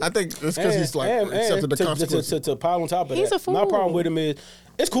 I think it's because he's accepted the consequences. To pile on top of he's that, a fool. My problem with him is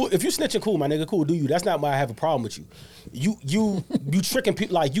it's cool if you snitching. Cool, my nigga. Cool, do you? That's not why I have a problem with you. You tricking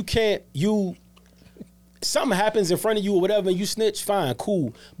people. Like you can't. Something happens in front of you or whatever, and you snitch. Fine,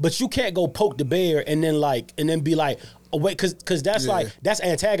 cool. But you can't go poke the bear and then be like. Oh, wait, because that's that's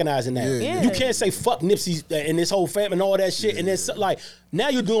antagonizing that. Yeah. You can't say fuck Nipsey and this whole family and all that shit, and then like now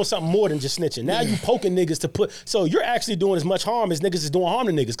you're doing something more than just snitching. Now you poking niggas to put. So you're actually doing as much harm as niggas is doing harm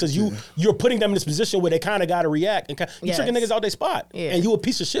to niggas because you're putting them in this position where they kind of got to react and you tricking niggas out their spot, and you a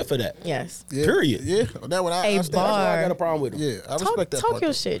piece of shit for that. Yes. Yeah. Period. Yeah. That what that's why I got a problem with him. Yeah, I respect that. Talk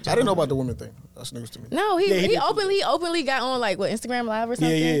your shit, John. I didn't know about the women thing. That's news to me. No, he openly got on like Instagram Live or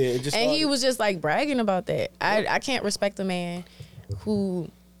something. Yeah. And he was just like bragging about that. I can't respect a man who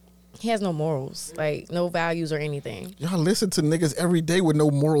he has no morals, like no values or anything. Y'all listen to niggas every day with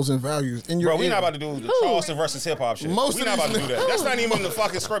no morals and values. Bro, we not about to do the Charleston versus hip hop shit. We not about to do that. That's not even in the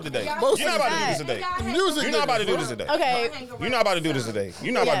fucking script today. You're not about to do this today. Music. You're not about to do this today. Okay. You're not about to do this today.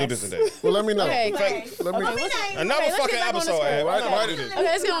 You're not about to do this today. Well, let me know. Okay. Another fucking episode. Okay,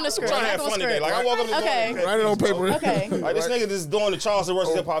 let's get on the script. I'm trying to have fun today. Like I woke up this morning. Write it on paper. Okay. Like this nigga just doing the Charleston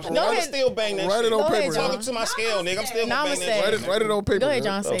versus hip hop shit. I'm still bang that shit. Write it on paper. Talk up to my scale, nigga. I'm still gonna bang that shit. Write it on paper. Go ahead,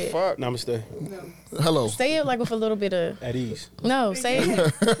 John. Say it. Fuck. Namaste. Hello. Say it like with a little bit of at ease. No, say it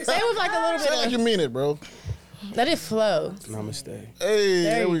with like a little bit. Say like you mean it, bro. Let it flow. Namaste. Hey,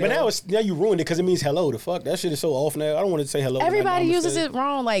 there we go. But now you ruined it because it means hello. The fuck that shit is so off now. I don't want to say hello. Everybody uses it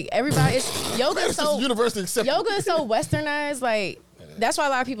wrong. Like everybody, yoga is so universally accepted. Yoga is so westernized. Like that's why a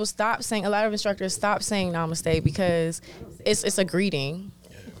lot of people stop saying. A lot of instructors stop saying namaste because it's a greeting.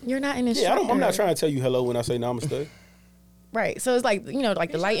 You're not an instructor. Yeah, I'm not trying to tell you hello when I say namaste. Right, so it's like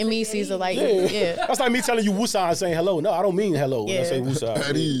like the light in me sees the light. Yeah. That's like me telling you wusa and saying hello. No, I don't mean hello when I say wusa.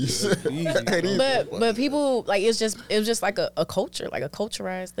 At ease. But people like it was just like a culture, like a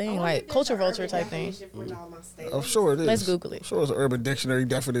culturized thing, like culture vulture type thing. I'm sure it is. Let's Google it. I'm sure it's an Urban Dictionary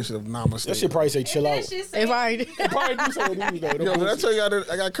definition of namaste. That shit probably say chill out. It probably do some of these though. Yo, did I tell you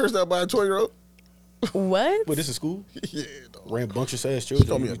I got cursed out by a 12-year-old? What? But this is school? Yeah. Rambunctious ass children. She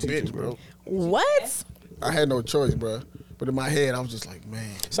called me a bitch, bro. What? I had no choice, bro. But in my head, I was just like,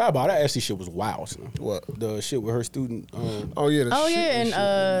 man. Sidebar, that actually shit was wild. So. What? The shit with her student. And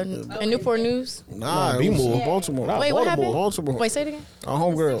Newport News. Nah, it was in Baltimore. Wait, what happened? Baltimore. Wait, say it again. Our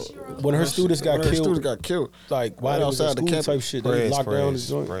homegirl. When her students got killed. Like, why they was at school type shit. They locked down the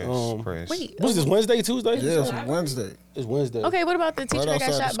joint. Wait. Was this Wednesday, Tuesday? Yeah, it's Wednesday. It's Wednesday. Okay, what about the teacher that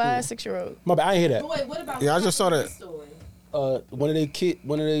got shot by a 6-year-old? My bad, I ain't hear that. Wait, what about I just saw that. One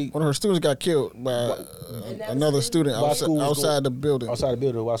of her students got killed by another student outside the building. Outside the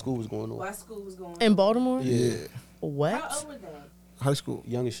building while school was going on. In Baltimore? Yeah. What? How old was that? High school.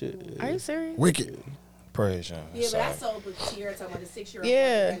 Young as shit. Are you serious? Wicked. praise him. Yeah, but I saw the teacher talking about the 6-year-old.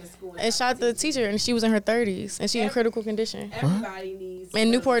 Yeah, and shot the teacher, and she was in her 30s, and she in critical condition. Everybody needs.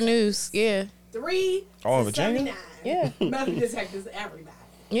 And Newport News, yeah. 3. Oh, in Virginia. Yeah. Metal detectors, everybody.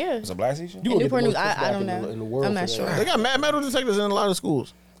 Yeah. It's a black teacher? In Newport News, I don't know. I'm not sure. They got metal detectors in a lot of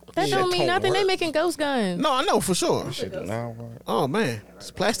schools. That don't mean nothing. They making ghost guns. No, I know for sure. Oh man, it's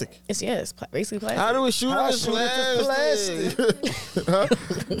plastic. It's basically plastic. How do we shoot if it's plastic?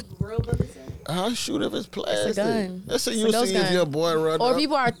 How shoot if it's plastic? It's a gun. That's what you see if your boy run or up.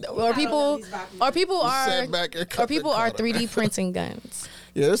 people are 3D printing guns.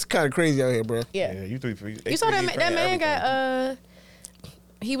 Yeah, it's kind of crazy out here, bro. Yeah, you saw that man got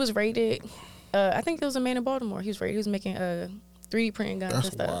he was raided. I think it was a man in Baltimore. He was raided. He was making 3D printing guns and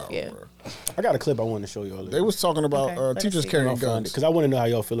stuff. Wild, yeah. Bro. I got a clip I wanted to show y'all. They was talking about teachers carrying guns. Because I want to know how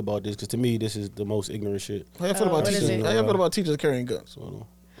y'all feel about this. Because to me, this is the most ignorant shit. How y'all feel about teachers? How y'all feel about teachers carrying guns?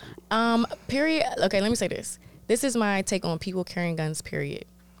 Period. Okay, let me say this. This is my take on people carrying guns. Period.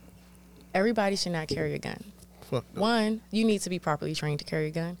 Everybody should not carry a gun. Fuck no. One, you need to be properly trained to carry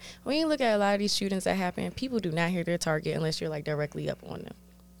a gun. When you look at a lot of these shootings that happen, people do not hit their target unless you're like directly up on them,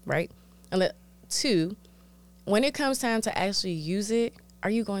 right? Two, when it comes time to actually use it, are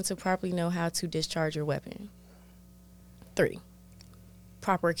you going to properly know how to discharge your weapon? 3,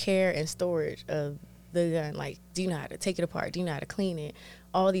 proper care and storage of the gun. Like, do you know how to take it apart? Do you know how to clean it?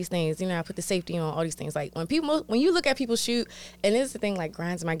 All these things. Do you know how to put the safety on? All these things. Like, when you look at people shoot, and this is the thing, like,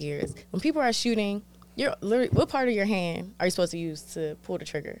 grinds my gears. When people are shooting, what part of your hand are you supposed to use to pull the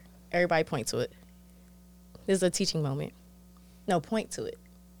trigger? Everybody point to it. This is a teaching moment. No, point to it.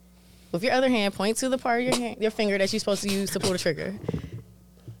 With your other hand, point to the part of your hand, your finger that you're supposed to use to pull the trigger.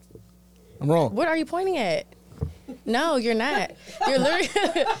 I'm wrong. What are you pointing at? No, you're not. You're literally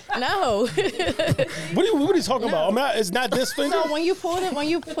no. What are you talking about? It's not this finger. So when you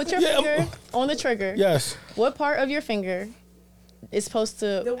put your finger on the trigger, yes. What part of your finger is supposed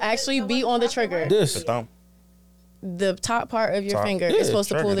to actually be on the trigger? This. The thumb. The top part of your finger is supposed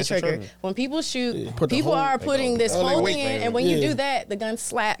to pull the trigger. When people shoot, people are putting this holding in, and when you do that, the gun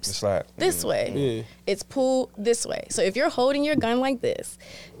slaps this way. Yeah. It's pulled this way. So if you're holding your gun like this,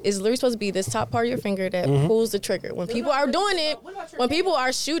 it's literally supposed to be this top part of your finger that pulls the trigger. When people are doing it, when people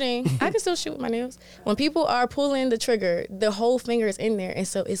are shooting, I can still shoot with my nails. When people are pulling the trigger, the whole finger is in there, and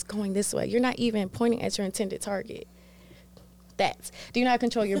so it's going this way. You're not even pointing at your intended target. Do you know how to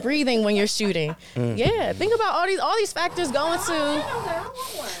control your breathing when you're shooting? Yeah, think about all these factors going to.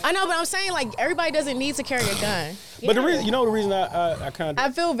 I know, but I'm saying like everybody doesn't need to carry a gun. But the reason I kind of I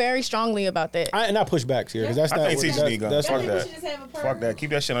feel very strongly about that. And I push back here because that's not. I think teachers need guns. Fuck that. Fuck that.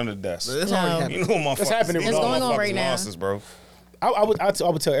 Keep that shit under the desk. It's already you know what that's happening. It's going on right now, nonsense, bro. I would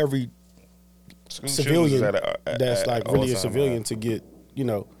tell every civilian that's like really a civilian to get, you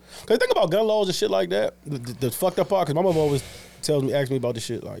know, because think about gun laws and shit like that. The fucked up part, because my mom always asks me about this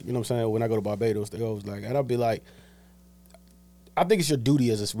shit, like, you know what I'm saying, when I go to Barbados, they always like, and I'll be like, I think it's your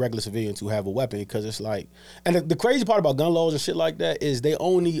duty as a regular civilian to have a weapon, because it's like, and the crazy part about gun laws and shit like that is they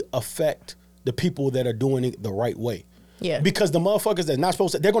only affect the people that are doing it the right way. Yeah. Because the motherfuckers that's not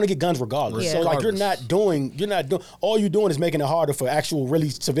supposed to, they're going to get guns regardless. Yeah. So like you're not doing, all you're doing is making it harder for actual really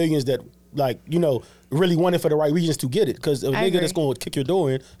civilians that like, you know, really want it for the right reasons to get it. Because a nigga that's going to kick your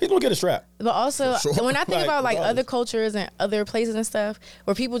door in, he's going to get a strap. But also, when I think about like regardless. other cultures and other places and stuff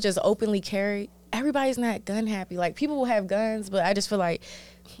where people just openly carry, everybody's not gun happy. Like people will have guns, but I just feel like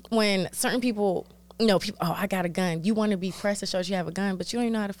when certain people, you know, people, oh, I got a gun. You want to be pressed to show you have a gun, but you don't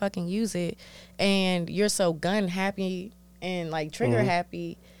even know how to fucking use it. And you're so gun happy and like trigger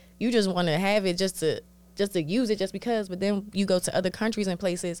happy. You just want to have it just to use it just because. But then you go to other countries and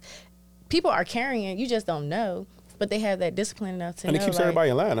places, people are carrying, you just don't know. But they have that discipline enough to know. And it keeps like, everybody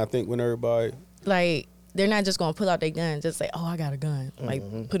in line, I think, when everybody... Like, they're not just going to pull out their gun, just say, oh, I got a gun. Like,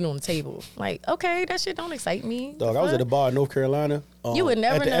 put it on the table. Like, okay, that shit don't excite me. Dog, I was at a bar in North Carolina. You would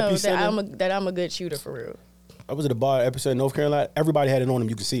never know that I'm a good shooter for real. I was at a bar at Epicenter, North Carolina. Everybody had it on them.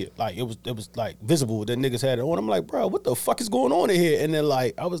 You could see it. Like, it was like visible that niggas had it on. I'm like, bro, what the fuck is going on in here? And then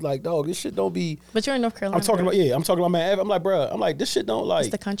like, I was like, dog, this shit don't be. But you're in North Carolina. I'm talking about man. I'm like, bro, this shit don't like.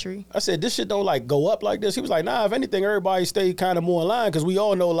 It's the country. I said, this shit don't like go up like this. He was like, nah, if anything, everybody stay kind of more in line because we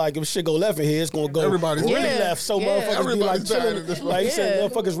all know like if shit go left in here, it's gonna go everybody's really left. So motherfuckers be like chilling. Like he said,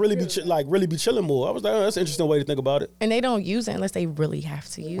 motherfuckers really be chilling more. I was like, oh, that's an interesting way to think about it. And they don't use it unless they really have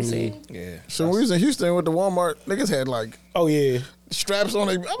to use it. Yeah. So when we was in Houston with the Walmart, niggas had like Oh yeah. Straps on.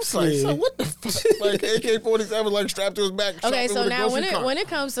 I was like, son, what the fuck? Like AK-47, like strapped to his back. Okay, so now when it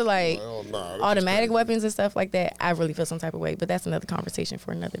comes to like automatic weapons and stuff like that, I really feel some type of way. But that's another conversation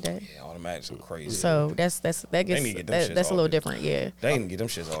for another day. Yeah, automatics are crazy. So that's a little different. Yeah, they need to get them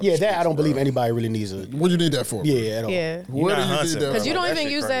shits off. Yeah, that I don't believe anybody really needs a. What do you need that for? Yeah, at all. Yeah. What do you need that? Because you don't even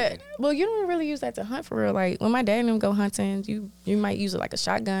use that. Well, you don't really use that to hunt for real. Like when my dad and them go hunting, you might use it like a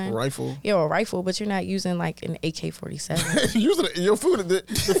shotgun, rifle. Yeah, or a rifle, but you're not using like an AK-47. Using your food.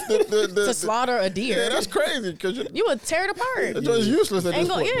 To slaughter a deer. Yeah, that's crazy because you would tear it apart. It's just useless at this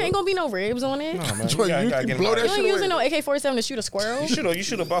point. Ain't gonna be no ribs on it. No, man. You blow that shit away. You ain't using no AK-47 to shoot a squirrel. You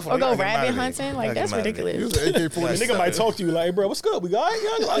should have buffalo. Or go rabbit hunting. Like that's ridiculous. Use an AK-47. Nigga might talk to you like, hey, bro, what's good? We got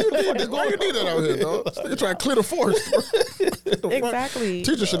why you need that out here, dog? You're trying to clear the forest. Exactly.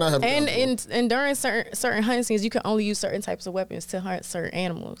 Teachers should not have. And during certain hunting seasons, you can only use certain types of weapons to hunt certain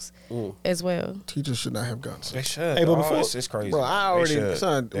animals as well. Teachers should not have guns. They should. Hey, but before it's crazy. Bro, I already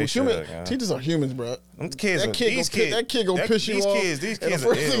son. Teachers are humans, bro. That kid gonna piss you off. These kids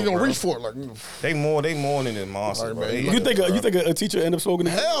are ill, gonna reach for it like. They more than a monster, bro. You think a teacher end up smoking?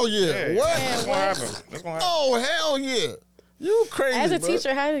 Hell yeah! What? That's gonna happen. Oh hell yeah! You crazy? As a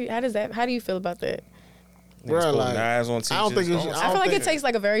teacher, how do you feel about that? Bro, like, knives on teachers. I feel like it takes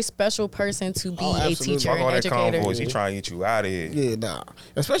like a very special person to be a teacher and educator. Voice, he trying to get you out of here. Yeah, nah.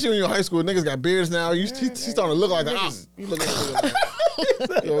 Especially when you're in high school, niggas got beards now. He's starting to look like an op. You look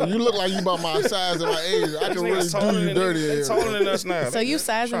you look like you about my size and my age. I can really do you dirty. They're taller than us now. So you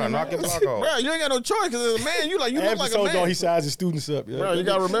sizing him up? Knock your block off. Bro, you ain't got no choice because as a man, you look like a man. He sized his students up. Yeah. Bro, you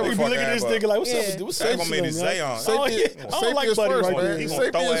gotta remember. You be looking at this nigga like, what's up? What's up? Safety is I don't like Buddy right there.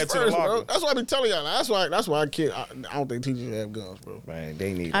 Safety is first, bro. That's why I be telling y'all. That's why I don't think teachers have guns, bro. Man,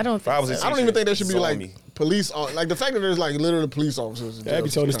 they need. I don't even think there should be like police. Like the fact that there's like literally police officers. I be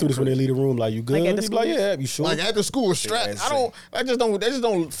telling the students when they leave the room like, you good? Like at the school? Like, yeah, you sure? Like at the school, strapped. That just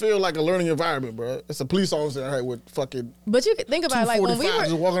don't feel like a learning environment, bro. It's a police officer out here with fucking. But you could think about it, like when we were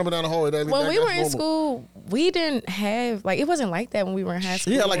just walking up and down the hallway. When we were in school, we didn't have like it wasn't like that when we were in high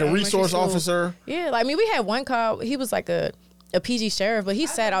school. He had like a resource officer. Yeah, like I mean, we had one call. He was like a PG sheriff, but he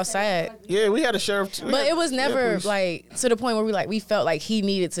sat outside. Yeah, we had a sheriff too. But it was never like to the point where we felt like he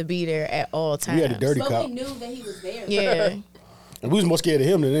needed to be there at all times. We had a dirty cop. But we knew that he was there. Yeah. We was more scared of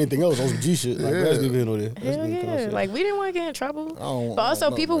him than anything else on some G shit. Like, that's good over there. Hell yeah. Like, we didn't want to get in trouble. But also,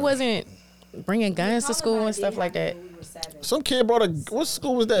 people wasn't bringing guns to school and stuff like that. Some kid brought what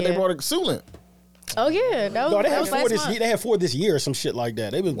school was that? Yeah. They brought a Sulant. Oh yeah, that was last month. They had 4 this year or some shit like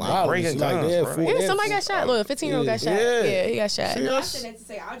that. They was wild. Breaking guns, somebody got shot. Look, a 15-year-old got shot. Yeah, he got shot. I said that to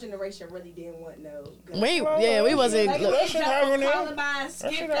say our generation really didn't want no guns. We wasn't. Like, Columbine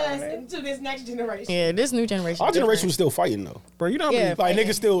skipped us into this next generation. Yeah, this new generation. Our generation was still fighting though, bro. You know how many like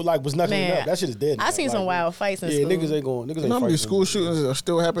niggas still like was knuckling up. That shit is dead. I seen some wild fights in school. Yeah, niggas ain't going. Niggas ain't. You know how many school shootings are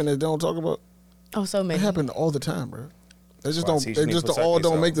still happening that they don't talk about? Oh, so many. It happen all the time, bro. They just don't. They just all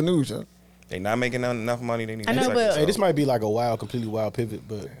don't make the news, huh? They not making enough money. They need. I know, but hey, this might be like a completely wild pivot,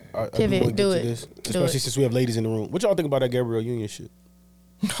 but pivot, do it. Especially since we have ladies in the room. What y'all think about that Gabrielle Union shit?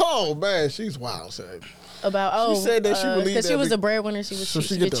 Oh man, she's wild, son. About she said that she believed because she was the breadwinner. She was so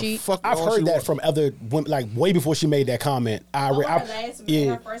she get the fuck. I've heard that from other women, like way before she made that comment. Her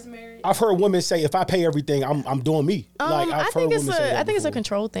first marriage. I've heard women say, "If I pay everything, I'm doing me." Like I think it's a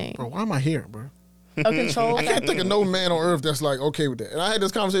control thing. Bro, why am I here, bro? A control. I can't think of no man on earth that's like okay with that. And I had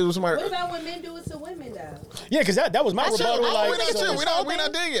this conversation with somebody. What about when men do it to women though? Yeah, because that was my rebuttal. We're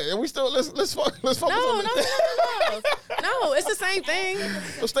not there yet, and we still let's focus on this. No, it's the same thing.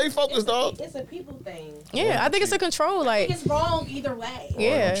 So stay focused, dog. It's a people thing. Yeah, I think it's a control. Like it's wrong either way.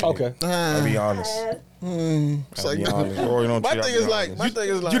 Yeah. Okay. I'll be honest. My thing is like.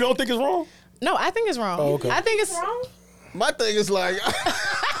 You don't think it's wrong? No, I think it's wrong. Oh, okay. I think it's wrong. My thing is like.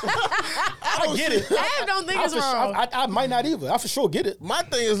 I get it. I don't think it's wrong. I might not either. I for sure get it. My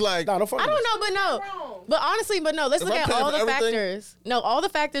thing is like. I don't know, but honestly, let's look at all the factors. No, all the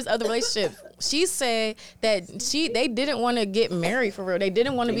factors of the relationship. She said that they didn't want to get married for real. They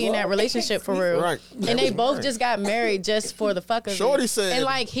didn't want to be in that relationship for real. Right. And they both just got married just for the fuck of it. Shorty said. And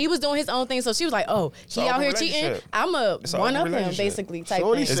like he was doing his own thing, so she was like, "Oh, he out here cheating. I'm a one up him, basically." Type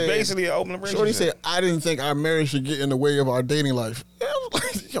Shorty thing. said, it's basically an open relationship. Shorty said, "I didn't think our marriage should get in the way of our dating life." I was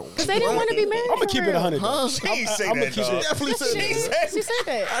like, yo, Because they didn't want to be married. I'm gonna keep it 100. Huh? She said that. She definitely said that. She said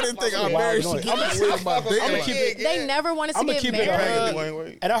that. I didn't think I'm married. I'm gonna keep it. They never wanted to get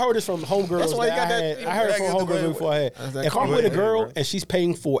married. And I heard this from homegirls. That's why you got that. I heard it from homegirls before I had. If I'm with a girl and she's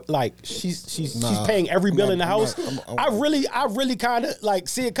paying for, like, she's paying every bill in the house, I really kind of like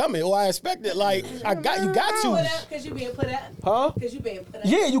see it coming, or I expect it. Like, you got to. Because you being put out. Huh? Because you being put out.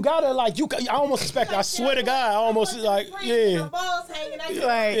 Yeah, you gotta like I almost expect it. I swear to God, I almost like yeah.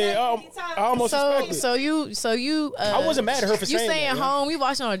 Right. Yeah, I almost expect it. So you. I wasn't mad at her for saying that. You staying home, you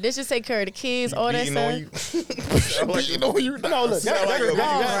washing all the dishes, take care of the kids, all that stuff. Beating on you. No, look. I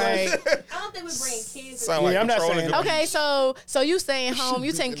don't think we bring kids. I'm not saying. Okay, so you staying home,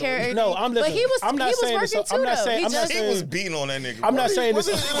 you taking care of everything. No, I'm listening. But I'm not saying working too, though. He was beating on that nigga. I'm not saying this.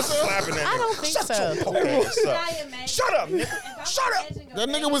 Slapping that nigga. I don't think so. Shut up, nigga. Shut up. That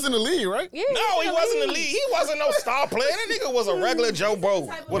nigga was in the league, right? Yeah, No, he wasn't in the league. He wasn't no star player. That nigga was a regular Joe Bro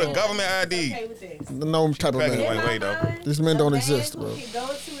with a government ID. No type of man. Wait, though. These men don't exist, bro. Go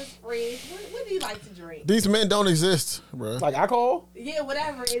to his fridge. What do you like to drink? These men don't exist, bro. Like alcohol? Yeah,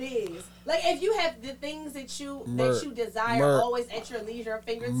 whatever it is. Like if you have the things that you desire always at your leisure and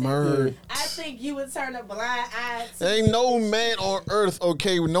fingertips, I think you would turn a blind eye to. Ain't no man on earth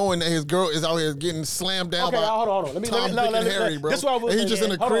okay with knowing that his girl is out here getting slammed down by hold on. Let me Harry, bro. This is what I was and he just in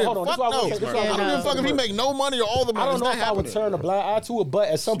the crib. Hold on. Fuck no. I don't give a fuck if he make no money or all the money. I don't know if I would turn a blind eye to it, but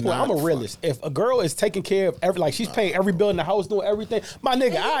at some point, I'm a realist. If a girl is taking care of like she's paying every bill in the house, doing everything, my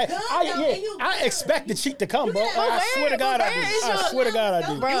nigga, I expect the cheat to come, bro. I swear to God, I do. I swear to God,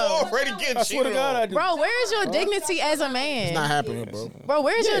 I do. Bro, you already getting cheated on. Bro, where is your dignity as a man? It's not happening, bro. Bro,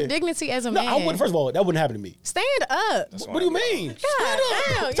 where is your dignity as a man? I wouldn't. First of all, that wouldn't happen to me. Stand up. What do you mean? God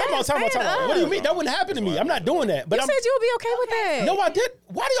damn. Time out. What do you mean? That wouldn't happen to me. I'm not doing that. But you said you would be okay with that. No, I did.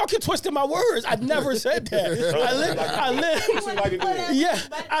 Why do y'all keep twisting my words? I never said that. I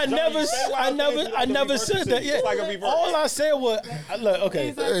never said that. Yeah. All I said was, look,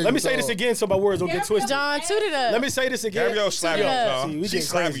 okay. Let me say this again so my words don't get twisted. John, toot it up. Let me say this again. Gabrielle slap you, John. She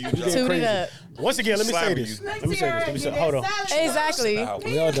slapping you, John. Toot it up. Once again, let me say this. Hold on. Exactly.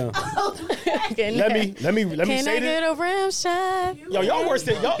 We all done. Let me say this. Can I get a rim shot? Y'all worse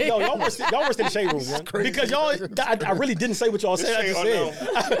than the shade room, man. Because y'all, I really didn't say what y'all said. I just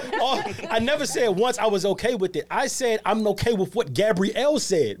said. I never said once I was okay with it. I said I'm okay with what Gabrielle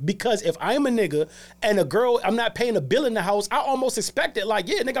said, because if I'm a nigga and a girl, I'm not paying a bill in the house, I almost expect it. Like,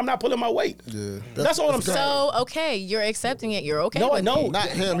 yeah, nigga, I'm not pulling my weight. Yeah, that's all I'm saying. So okay, you're accepting it. You're okay. No, with it. Not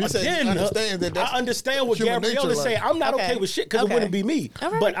him. He said he understands that. I understand what Gabrielle is saying. I'm not okay with shit because it wouldn't be me.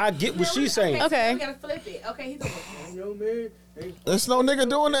 Right. But I get what she's saying. Okay. We gotta flip it. Okay, he's like, no man. There's no nigga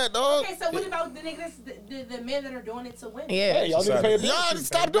doing that, dog. Okay, so what about the niggas, the men that are doing it to women? Yeah, hey, y'all stop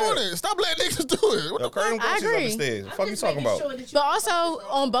doing it. Stop letting niggas do it. What the fuck? I agree. What the fuck you talking about? But also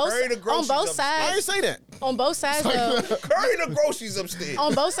on both sides. I ain't say that. On both sides, though. Curry the groceries upstairs.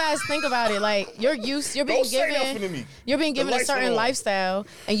 On both sides, think about it. Like you're being given a certain lifestyle,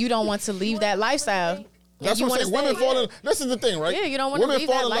 and you don't want to leave that lifestyle. That's what I'm saying. Women fall in. This is the thing, right? Yeah, you don't want to leave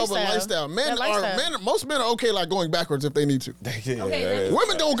that lifestyle. Women fall in love with lifestyle. Most men are okay like going backwards if they need to.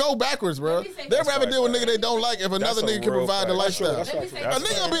 Women don't go backwards, bro. They'd rather deal with nigga they don't like if another nigga can provide the lifestyle. A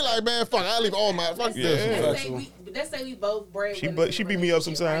nigga be like, man, fuck, I leave all my fuck this. Let's say we both brave. She beat me up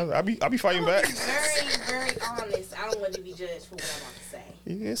sometimes. I be fighting back. Very, very honest. I don't want to be judged for what I'm about to say.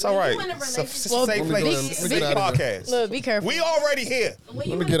 Yeah, it's all right. It's a safe place. Big podcast. Look, be careful. We already here. Let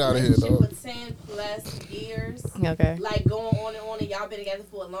me get out of here, dog. With 10+ years, okay, like going on and on, and y'all been together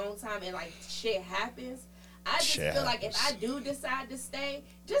for a long time, and like shit happens. I just feel like if I do decide to stay,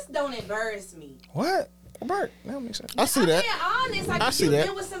 just don't embarrass me. What? Bert, that makes sense. I see that. I'm being honest. Like, if you've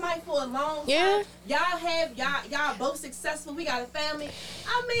been with somebody for a long time, y'all both successful. We got a family.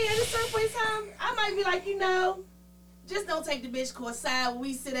 I mean, at a certain point in time, I might be like, just don't take the bitch courtside where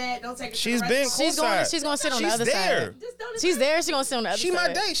we sit at. Don't take her. She's been courtside. She's gonna sit on the other side. She's there. She's gonna sit on the other side. She my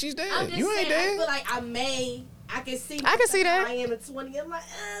date. She's there. You ain't there. I feel like I can see that. I am at 20. I'm like,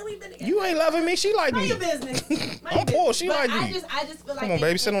 we been together. You ain't loving me. She like me. Mind your business. I'm poor. She like me. I just feel like, come on,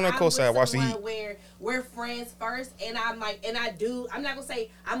 baby, sit on that courtside. Watch the heat. Where we're friends first, and I'm like, and I do. I'm not gonna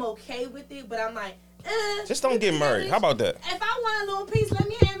say I'm okay with it, but I'm like, just don't get married. How about that? If I want a little piece, let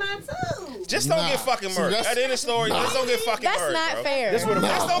me have mine too. Just don't get fucking married. At the end of the story, just don't get fucking married. That's not fair. That's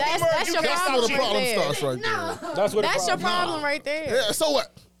your problem. The problem starts right there. That's your problem right there. Yeah. So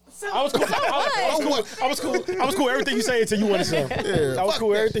what? I was cool. Everything you say until you wanted some. Yeah. I was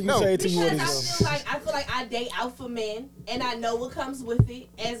cool. Everything you say until you wanted some. I feel like I date alpha men, and I know what comes with it.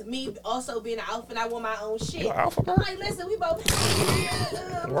 As me also being an alpha, and I want my own shit. I'm like, listen, we both 20 years. You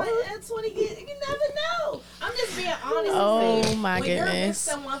never know. I'm just being honest. honest. My goodness. When you're with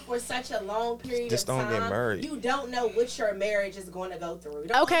someone for such a long period of time, get married. You don't know what your marriage is going to go through.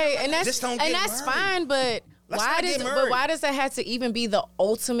 Okay, and that's fine, but why does that have to even be the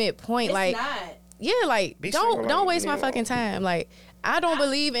ultimate point? It's like, not. Yeah, like don't waste my fucking time. Like, I don't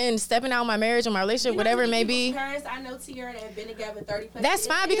believe in stepping out my marriage or my relationship, whatever it may be. Parents I know, Tiara, that have been together 30 plus. That's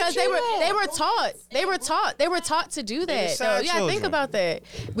fine because they were taught to do that. So yeah, think about that.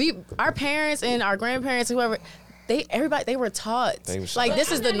 Our parents and our grandparents, whoever. They were taught. Like,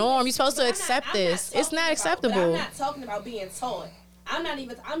 this is the norm. You're supposed to accept this. It's not acceptable. I'm not talking about being taught.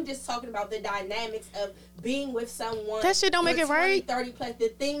 I'm just talking about the dynamics of being with someone. That shit don't make it right. 30 plus, the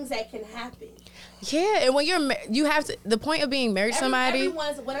things that can happen. Yeah, and when you have to, the point of being married to somebody.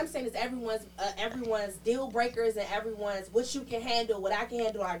 What I'm saying is everyone's deal breakers and everyone's what you can handle, what I can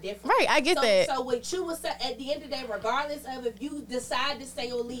handle are different. Right, I get that. So what you will say at the end of the day, regardless of if you decide to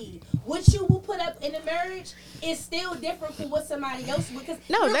stay or leave, what you will put up in a marriage is still different from what somebody else will. Because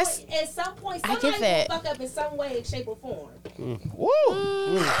that's at some point somebody will fuck up in some way, shape, or form. Woo!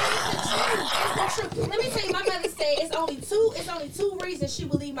 That's the truth. Let me tell you, my mother said it's only two reasons she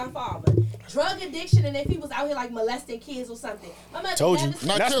would leave my father. Drug addiction, and if he was out here like molesting kids or something. My mother told you.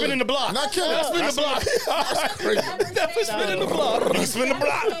 Not spinning the block. Not killing. Not spinning the block. Never spinning the block. Spin the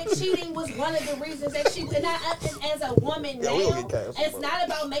block. Cheating was one of the reasons that she. And as a woman now, it's not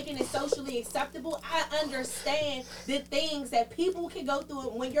about making it socially acceptable. I understand the things that people can go through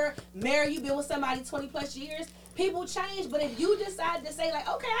when you're married. You've been with somebody 20 plus years. People change, but if you decide to say like,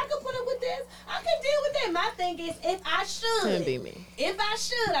 okay, I can put up with this, I can deal with that. My thing is, if I should, couldn't be me. If I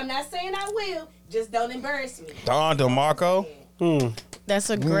should, I'm not saying I will. Just don't embarrass me. Don DeMarco. That's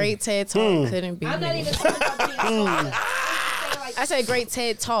a great TED talk. Couldn't be me. I'm not even talking about being told. I said great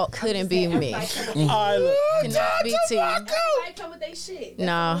TED talk couldn't be me. Cannot be T. Everybody come with their shit.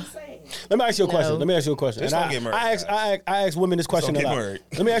 Nah. Let me ask you a question. Just don't get married. I ask women this question a lot.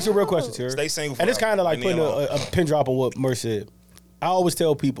 Let me ask you a real question, Terry. Stay single. And it's kind of like putting a pin drop on what Myrt said. I always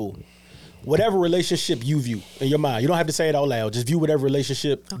tell people, whatever relationship you view in your mind, you don't have to say it out loud. Just view whatever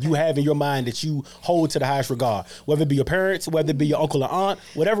relationship you have in your mind that you hold to the highest regard. Whether it be your parents, whether it be your uncle or aunt,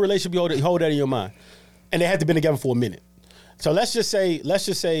 whatever relationship you hold that in your mind. And they have to be together for a minute. So let's just say,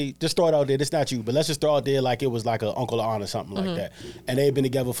 just throw it out there. It's not you, but let's just throw it out there like it was like an uncle or aunt or something like that. And they've been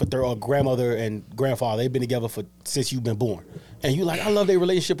together or grandmother and grandfather. They've been together since you've been born. And you like, I love their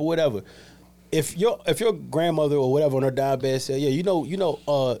relationship or whatever. If your grandmother or whatever on her deathbed said, yeah, you know,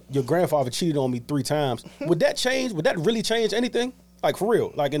 your grandfather cheated on me 3 times. Would that change? Would that really change anything? Like for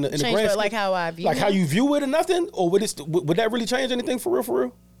real? Like in the grand scheme? Like how I view it? Like how you view it or nothing? Or would that really change anything for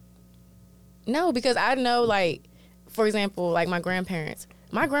real? No, because I know, like, for example, like my grandparents,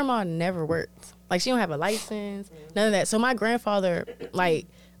 my grandma never worked. Like, she don't have a license, none of that. So my grandfather, like,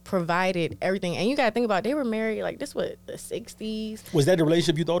 provided everything. And you got to think about, they were married, like, the 60s. Was that the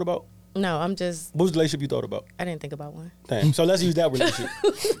relationship you thought about? No, what was the relationship you thought about? I didn't think about one. Damn. So let's use that relationship.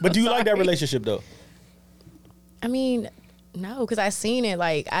 But do you like that relationship, though? I mean, no, because I seen it.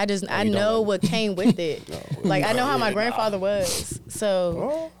 Like, I know what came with it. Like, I know how my grandfather was.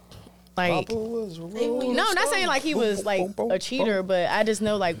 So... Like, no, I'm not saying like he was like a cheater, but I just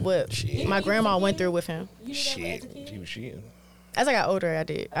know like what my grandma went through with him. Shit, he was cheating. As I got older, I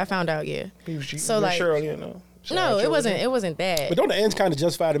did. I found out, yeah. He was cheating. So like, no, it wasn't bad. But don't the ends kind of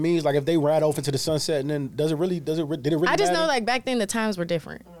justify the means? Like if they ride off into the sunset, and then did it really? I just know like back then the times were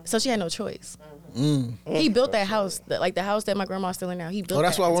different, so she had no choice. He built that house, like the house that my grandma's still in now. He built. Oh,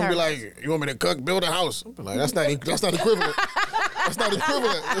 that's why I want to be house. like, you want me to cook, build a house? Like that's not equivalent. That's not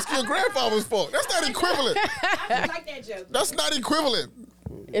equivalent. It's your grandfather's fault. That's not equivalent. I like that joke. That's not equivalent.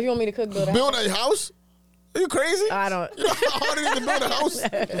 If you want me to cook, build a house. Are you crazy? I don't. You know how hard it is to build a house?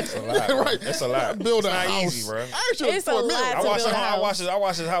 That's a lot. Right. That's a lot. Build it's a not house. Easy, bro. It's a lot. I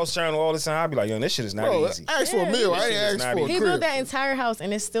watch his house channel all the time. I be like, yo, this shit is not easy. I asked for a meal. I ain't asked for a crib. He built that entire house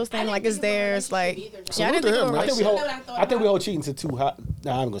and it's still standing like it's theirs. Like, yeah, I didn't think we hold cheating to too high.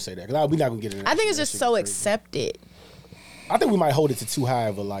 Nah, I'm gonna say that because we're not gonna get into that. I think it's just so accepted. I think we might hold it to too high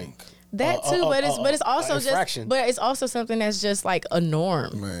of a like. That too, but it's also infraction. but it's also something that's just like a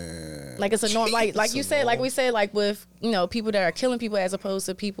norm. Man. Like it's a norm. Like you said, like we said, like with people that are killing people as opposed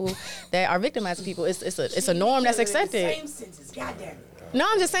to people that are victimizing people. It's a norm that's accepted. Same sentence. Goddamn. No,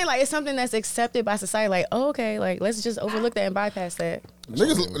 I'm just saying like it's something that's accepted by society. Like, oh, okay, like let's just overlook that and bypass that.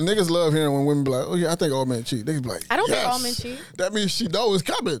 Niggas love hearing when women be like, oh yeah, I think all men cheat. They be like, I don't think all men cheat. That means she knows it's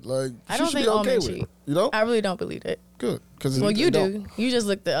coming. Like, I don't she think should be all okay men with cheat. it. You know? I really don't believe it. Good. Well, you do. You just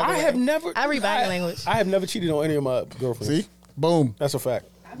look the other way. I have never. I read body language. I have never cheated on any of my girlfriends. See? Boom. That's a fact.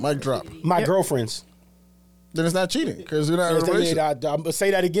 Mic drop. My girlfriends. Then it's not cheating because you're not in a relationship. I'm gonna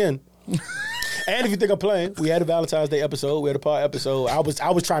say that again. And if you think I'm playing, we had a Valentine's Day episode. We had a pod episode. I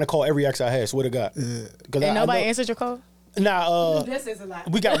was trying to call every ex I had. Swear to God. Yeah. And nobody answered your call? Nah, this is a lot.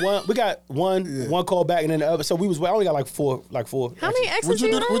 We got one call back, and then the other. So I only got like four. How many exes would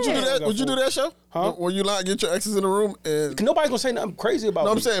you do that? Would you do that show? Huh? Were you like get your exes in the room and nobody's gonna say nothing crazy about?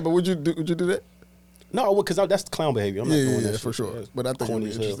 No, I'm saying, but would you do that? No, because that's clown behavior. I'm not doing that for sure. But I think it would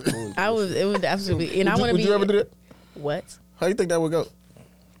be interesting. It would absolutely. And I want to be. Would you ever do that? What? How you think that would go?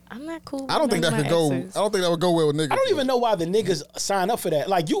 I'm not cool. I don't think that could go. I don't think that would go well with niggas. I don't even know why the niggas sign up for that.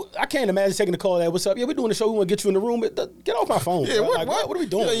 Like I can't imagine taking the call. That what's up? Yeah, we're doing the show. We want to get you in the room. Get off my phone. Yeah, what are we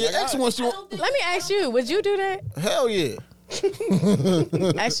doing? Yeah, your ex wants you. Let me ask you. Would you do that? Hell yeah.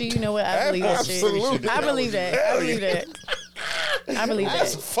 Actually, you know what? I believe that shit. I believe that. I believe that. I believe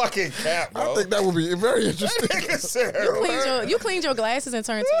That's that. That's fucking cap, bro. I think that would be very interesting. You cleaned your glasses and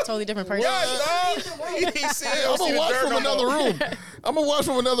turned into a totally different person. I'm gonna watch from another room. I'm gonna watch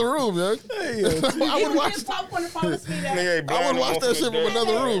from another room, man. I would watch that shit from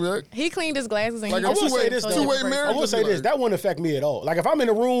another room, man. He cleaned his glasses and like he I will say this two-way marriage. I will say this. That wouldn't affect me at all. Like if I'm in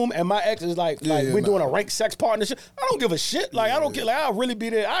a room and my ex is like we're doing a ranked sex partnership, I don't give a shit. Like I don't care. Like I'll really be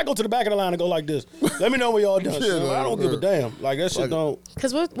there. I go to the back of the line and go like this. Let me know when y'all done. I don't give a damn. Like that shit don't.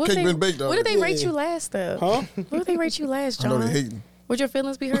 Because what did they rate you last though? Huh? What did they rate you last, John? I know they hating. Would your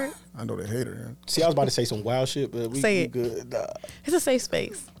feelings be hurt? I know they hate her. Man. See, I was about to say some wild shit, but we good. Nah. It's a safe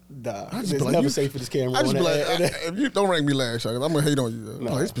space. Nah, it's never safe for this camera. I just be like, if you don't rank me last, I'm gonna hate on you.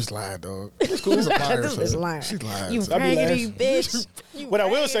 No, this bitch lying, dog. It's cool. She's a liar. This bitch lying. She's lying. You raggedy bitch. What I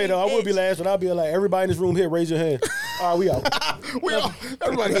will say though, I would be last, but I'll be like, everybody in this room here, raise your hand. All right, we out. We all.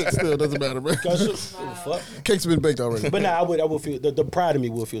 Everybody hit still doesn't matter, man. Fuck. Cake's been baked already. But nah, I would feel the pride of me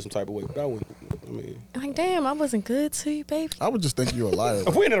would feel some type of way. But I wouldn't. I mean, like, damn, I wasn't good to you, baby. I would just think you're a liar.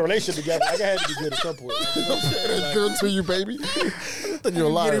 If we're in a relationship together, like I had to be good at some point. It's good to you, baby. I think you're a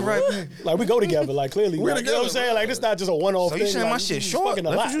liar. Right. Like we go together, like clearly. We're together. You know what I'm saying? Like this not just a one-off thing. So you saying my shit short?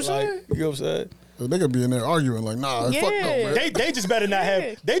 That's what you saying? You know what I'm saying? They gonna be in there arguing like, nah, fuck no, man. They just better not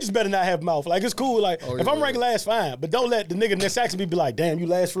have. They just better not have mouth. Like it's cool. Like if I'm ranked last, fine. But don't let the nigga next action be like, damn, you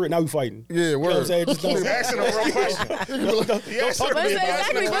last for it. Now we fighting. Yeah, word. You know what I'm saying? Just don't. He's asking a real question. What's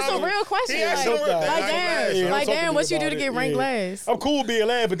a real question? Like damn, what you do to get ranked last? I'm cool being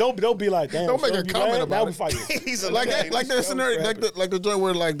last, but don't be like, damn. Don't make a comment about it. Now we fighting. Like that scenario, like the joint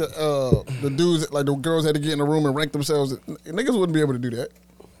where like the dudes, like the girls had to get in the room and rank themselves. Niggas wouldn't be able to do that.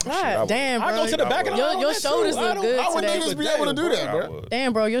 God, damn, bro. I go to the back of the line. Your shoulders look good today. How would niggas be able to do that, bro?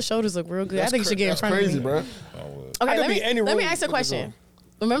 Damn, bro, your shoulders look real good. I think you should get in front of me. That's crazy, bro. Okay, let me ask you a question.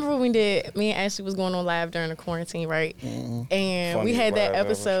 Remember when me and Ashley was going on live during the quarantine, right? Mm-hmm. And funny, we had that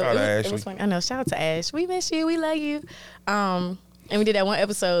episode. It was funny. I know. Shout out to Ash. We miss you. We love you. And we did that one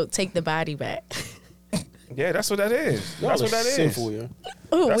episode, Take the Body Back. Yeah, that's what that is. That's what that is. Sinful, yeah.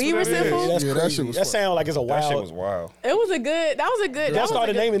 Ooh, we were sinful? Yeah, that shit was that sounded like it's a wild. That shit was wild. That was a good. Y'all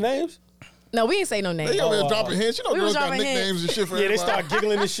started naming names? No, we didn't say no names. They over there dropping hints. You know girls got nicknames and shit for everybody. They start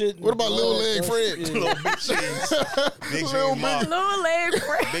giggling and shit. What about Little Leg Fred? Little Big Jeans. Big Jeans Mark. Little Leg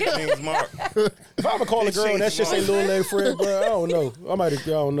Fred. Big Jeans Mark. If I ever call a girl and that shit say Little Leg Fred, bro, I don't know. I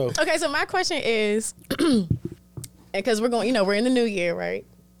don't know. Okay, so my question is, because we're in the new year, right?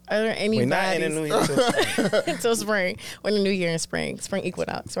 Are there any not in the new year until spring? We're in the new year in spring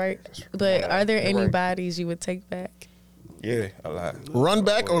equinox, right? But are there any bodies you would take back? Yeah, a lot. Run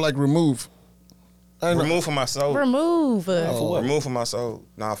back or like remove? Remove from my soul. Remove. Remove from my soul.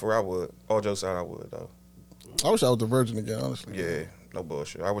 Nah, for real, I would. All jokes out, I would though. I wish I was a virgin again, honestly. Yeah, no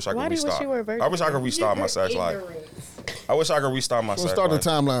bullshit. I wish I could restart. Why do you wish you were a virgin? I wish I could restart my sex life. I wish I could restart my sex life. Start the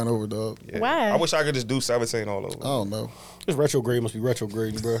timeline over, dog. Yeah. Why? I wish I could just do 17 all over. I don't know. This retrograde must be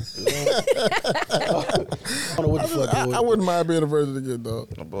retrograding, bro. I don't know what the fuck. I wouldn't mind being a virgin again,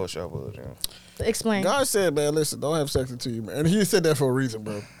 dog. No bullshit, I would, yeah. Explain. God said, man, listen, don't have sex until you, man. And he said that for a reason,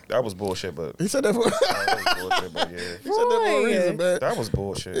 bro. That was bullshit, but... He said that for... that was bullshit, but yeah. He said that for a reason, man. That was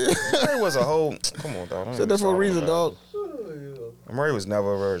bullshit. Murray was a whole... Come on, dog. He said that for a reason, dog. Murray was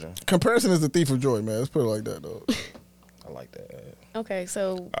never a virgin. Comparison is the thief of joy, man. Let's put it like that, dog. I like that. Okay,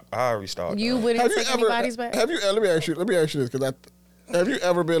 so... I restart. You wouldn't take anybody's back? Let me ask you this, because have you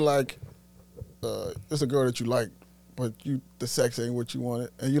ever been like, it's a girl that you like, but the sex ain't what you wanted,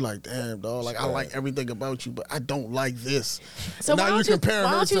 and you're like, damn, dog, like I like everything about you, but I don't like this. So why don't you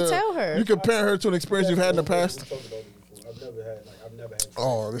tell her? You compare her to an experience you've had in the past. I've never had.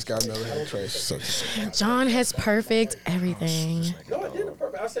 Oh, this guy never had trash. John has perfect everything. No, I didn't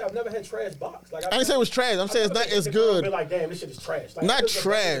perfect. I said I've never had trash box. Like I didn't say it was trash. I'm saying it's not as good. Like, damn, this shit is trash. Like, not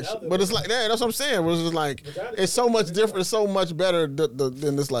trash, but it's like that's what I'm saying. It's just like it's so much different, it's so much better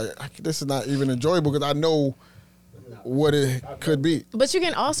than this. Like this is not even enjoyable because I know what it could be. But you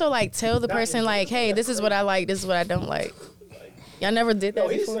can also like tell the person like, hey, this is what I like, this is what I don't like. Y'all never did that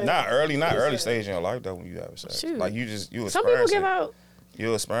before? Not early stage in your life though when you have sex. Shoot. Like you some people give out.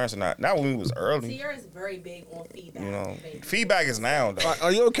 You experience it not when we was early. Sierra's very big on feedback. You know, feedback is now though.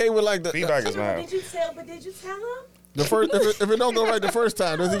 Are you okay with like the feedback is now? Did you tell him? The first, if it don't go right the first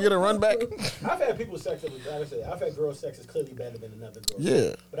time, does he get a run back? I've had people sex that was, like I said, I've had girl sex is clearly better than another girl.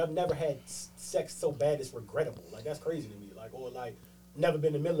 Yeah. But I've never had sex so bad it's regrettable. Like that's crazy to me. Like or like never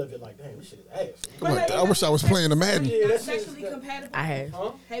been in the middle of it. Like damn, this shit is ass. I wish I was playing the Madden. Yeah, that's sexually compatible. I have.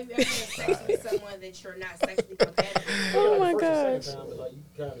 Huh? Have you ever had sex with someone that you're not sexually compatible? Oh my gosh.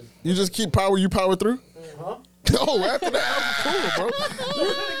 You just keep power. You power through. Huh? No, after that, I'm cool,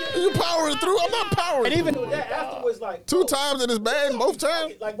 bro. You powering through. I'm not powering. And even that afterwards, like 2 times and it's bad. Both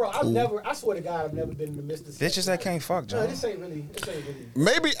times. Like, bro, I swear to God, I've never been in the midst of sex. Bitches that can't fuck, John. No, this ain't really.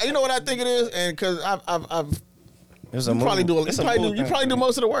 Maybe you know what I think it is, and because I've. You probably do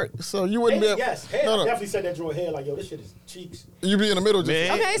most of the work, so you wouldn't be able. Yes, head, no. I definitely said that during head, like yo, this shit is cheeks. You be in the middle,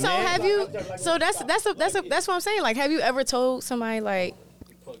 just okay. So have you? So that's what I'm saying. Like, have you ever told somebody like?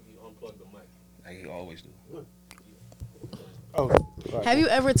 Unplug the mic. Like you always do. Oh. Right. Have you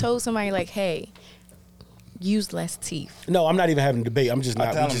ever told somebody like, hey, use less teeth? No, I'm not even having a debate. I'm just not.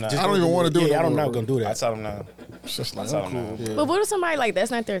 I don't even want to do it. I'm not gonna do that. I tell them now. It's just like, cool. Yeah. But what if somebody like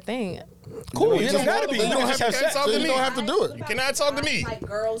that's not their thing? Cool. You don't gotta be. You don't have to talk to me. You don't have to do it. You cannot talk to me. Like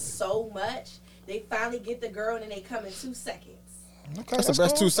girls so much, they finally get the girl and then they come in 2 seconds. Okay, that's the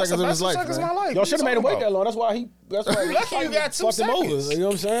best 2 seconds of his life. Y'all should have made him wait that long. That's why Lucky you got 2 fucked him over. seconds. You know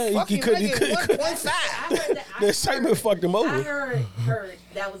what I'm saying? He couldn't. The excitement fucked him over. I heard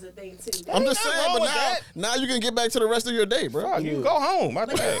that was a thing too. I'm just saying, but now you can get back to the rest of your day, bro. You go home.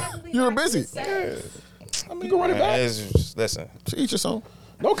 After that. You were busy. Yeah. I mean, you can run it back. Listen. To each his own.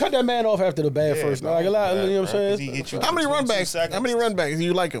 Don't cut that man off after the bad first. Like a lot, you know what I'm saying? How many run backs? How many run backs do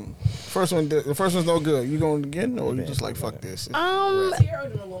you like him? The first one's no good. You going again, or you just like fuck this? Sierra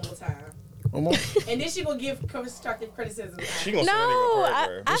doing it one more time. One more? And then she gonna give constructive criticism. She gonna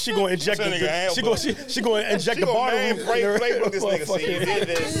she gonna inject she gonna inject the bottle. Playbook this nigga. See, you did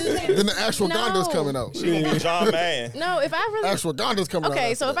this. Then the actual Gonda's coming out. She gonna be John Man. No, if I really actual Gonda's coming out.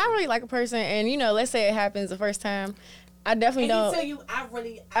 Okay, so if I really like a person, and you know, let's say it happens the first time, I definitely don't.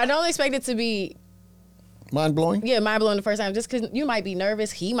 I don't expect it to be mind blowing. Yeah, mind blowing the first time, just because you might be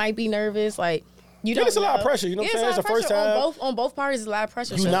nervous, he might be nervous, like. You don't it's a lot of pressure, you know what I'm saying? It's the first time. On both parties, it's a lot of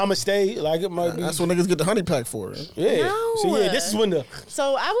pressure. You namaste, like it might be. That's what niggas get the honey pack for. Right? Yeah. No. So yeah, this is when the.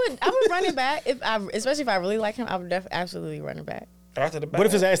 So I would run it back especially if I really like him. I would absolutely run it back. After the back. What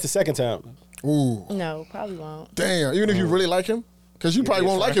if it's asked the second time? Ooh. No, probably won't. Damn, even if you really like him, because you probably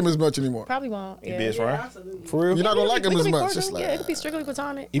won't like him as much anymore. Probably won't. Yeah. You be his friend? For real? You're not gonna like him as much. Just like, it could be strictly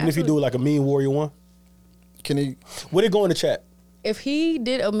platonic. Even if you do like a Mean Warrior one. Can he? Would it go in the chat? If he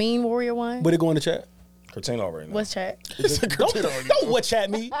did a Mean Warrior one, would it go in the chat? Cortina already know. What's chat? Don't what chat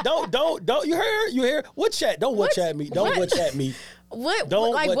me. Don't. You hear? What chat? Don't what chat me. Don't what chat me. What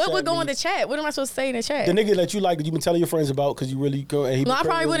would go in the chat? What am I supposed to say in the chat? The nigga that you like that you've been telling your friends about because you really go. No, I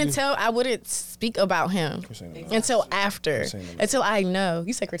probably wouldn't tell. I wouldn't speak about him until after. Until I know.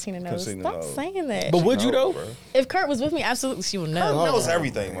 You said Cortina knows. Stop saying that. But would you though? If Kurt was with me, absolutely she would know. Kurt knows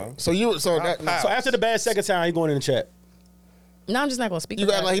everything, man. So after the bad second time, you going in the chat? No, I'm just not gonna speak. You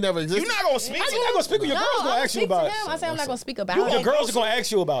got like he never existed. You're not gonna speak. You're not gonna speak. Your girls gonna ask you about it. I say I'm not gonna speak about it. Your girls are gonna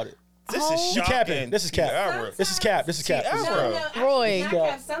ask you about it. This is you capping. This is cap. This is cap. This is cap. Roy.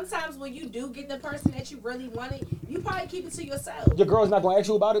 Sometimes when you do get the person that you really wanted, you probably keep it to yourself. Your girl's not gonna ask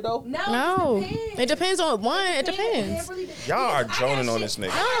you about it though. No. It depends on one. It depends. Y'all are joning on this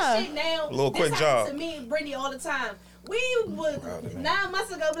nigga. Now, a little quick job. To me and Brittany all the time. We would 9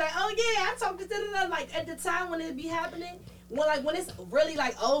 months ago be like, oh yeah, I talked to them. Like at the time when it be happening. When it's really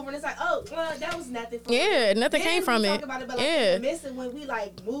like over and it's like, oh, that was nothing from it. Nothing came from it. Talk about it, but like missing when we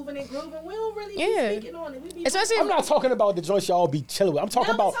like moving and grooving, we don't really be speaking on it. We be I'm not talking about the joints y'all be chilling with. I'm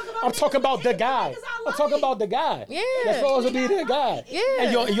talking about the guy. I'm talking about the guy. Yeah. That's supposed to be the guy.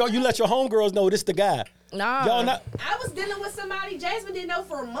 Yeah. And you let your homegirls know this the guy. Nah. Y'all not. I was dealing with somebody Jasmine didn't know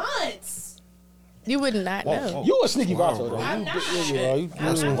for months. You would not know. You a sneaky vato though. I'm not.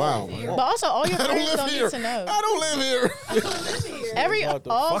 Wow. But also, all your friends don't need to know. I don't live here.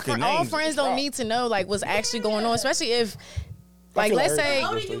 All friends don't need to know like what's actually going on, especially if, like, let's say, the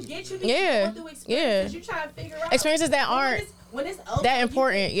older you get, you need to go through experiences. You try to figure out experiences that aren't when it's over, that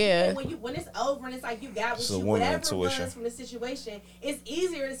important. When it's over and it's like you got what whatever it was from the situation, it's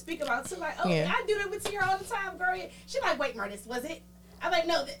easier to speak about too. Like, I do that with Tierra all the time, girl. She like, wait, Myrtis, was it? I'm like,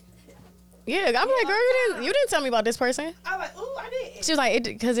 no. Yeah, I'm like, girl, you didn't tell me about this person. I was like, ooh, I did. She was like,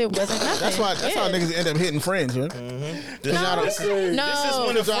 because it wasn't nothing. That's how niggas end up hitting friends, right? Mm-hmm. No. This is when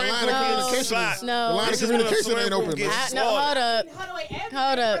the line of communication. No. The line of communication ain't open. No, hold up.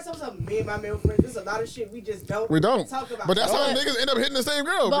 Hold up. Me and my male friends, there's a lot of shit we just don't talk about. But that's how niggas end up hitting the same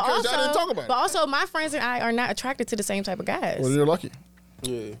girl because y'all didn't talk about it. But also, my friends and I are not attracted to the same type of guys. Well, you're lucky.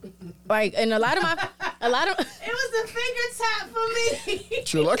 Yeah. Like, and a lot of it was the finger tap for me.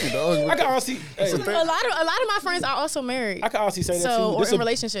 You're lucky, dog. I can honestly. a lot of my friends are also married. I can honestly say that so, too. Or in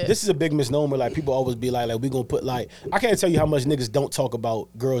relationships. This is a big misnomer. Like people always be like we gonna put like I can't tell you how much niggas don't talk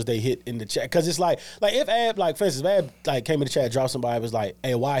about girls they hit in the chat because it's like if Ab for instance if Ab like came in the chat dropped somebody was like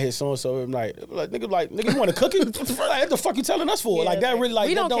hey why hit so and so I'm like nigga you want to cook it what the fuck you telling us for that really like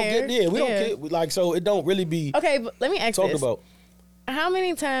we don't care. We don't care like so it don't really be okay. But let me ask talked this. about. How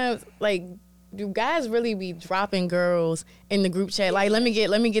many times, like, do guys really be dropping girls in the group chat? Like, let me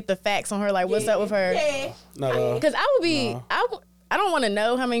get the facts on her. Like, what's up with her? Yeah. Because I would be, I don't want to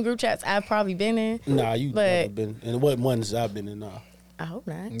know how many group chats I've probably been in. Nah, you never been in what ones I've been in. Nah. I hope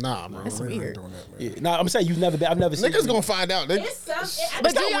not. Nah, man. That's weird. Nah, I'm saying you've never been. I've never seen. Niggas gonna find out. But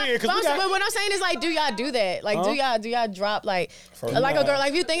what I'm saying is like, do y'all do that? Like, do y'all drop like a girl? Like,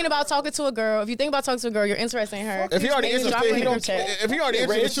 if you're thinking about talking to a girl, you're interested in her. If you already interested, he don't. If you already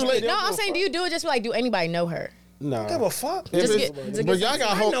interested, too late. No, I'm saying, do you do it just like, do anybody know her? No. Give a fuck. But y'all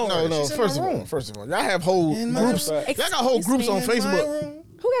got whole. No. First of all, y'all have whole groups. Y'all got whole groups on Facebook.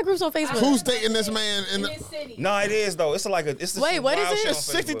 Who got groups on Facebook? Who's dating this man in the city? No, it is though. It's like Wait, what is it? There's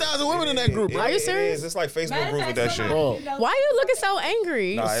 60,000 women in that group. Are you serious? It's like Facebook group with that shit. Why are you looking so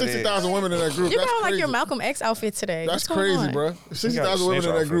angry? Nah, 60,000 women in that group. You got like your Malcolm X outfit today. That's crazy, bro. 60,000 women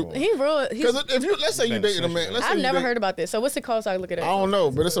in that group. He real. Because if you let's say you dating a man, I've never heard about this. So what's it called? So I look at it. I don't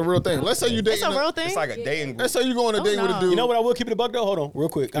know, but it's a real thing. Let's say you dating. It's a real thing. It's like a dating group. Let's say you go on a date with a dude. You know what? I will keep it a buck though. Hold on, real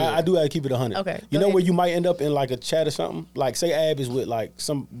quick. I do have to keep it 100. Okay. You know where you might end up in like a chat or something. Like say Ab is with like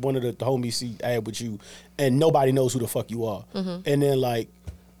one of the homies see Ab with you, and nobody knows who the fuck you are. And then like,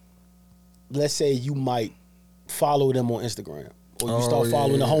 let's say you might follow them on Instagram. Or you start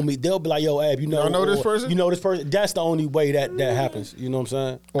following the homie, they'll be like, "Yo, Ab, you know this person? You know this person." That's the only way that happens. You know what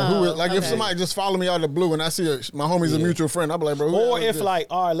I'm saying? Or if somebody just follow me out of the blue and I see my homie's a mutual friend, I'll be like, "Bro." Or if like,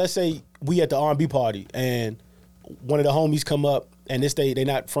 all right, let's say we at the R&B party and one of the homies come up and they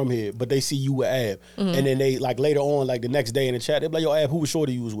not from here, but they see you with Ab, and then they like later on, like the next day in the chat, they be like, "Yo, Ab, who was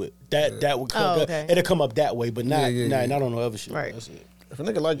shorty you was with?" That would come. It'll come up that way, but not on the other shit. Right. That's it. If a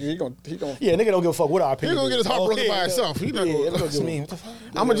nigga like you, he gonna yeah, nigga don't give a fuck what our opinion. He gonna get his heart broken by himself. He not gonna.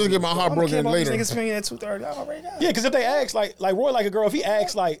 I'm gonna just get my heart broken later. Niggas opinion at 2:30. I already got. Yeah, because if they ask like Roy like a girl, if he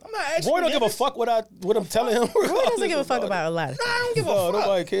asks like Roy don't give a fuck what I'm telling him. Roy doesn't give a fuck about a lot. I don't give a fuck.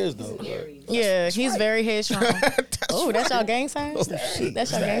 Nobody cares though. Yeah, he's very headstrong. Oh, that's y'all gang signs?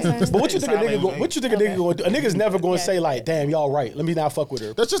 That's y'all gang signs? But what you think a nigga gonna do? A nigga's never gonna say like, "Damn, y'all right. Let me not fuck with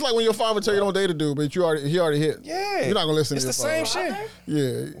her." That's just like when your father tell you don't date a dude, but he already hit. Yeah, you're not gonna listen to your father. It's the same shit.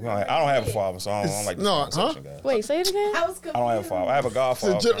 Yeah. I don't have a father, so I don't like this conversation, guys. Wait, say it again? I don't have a father. I have a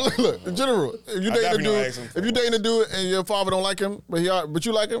godfather. Look, in general, if you dating a dude and your father don't like him, but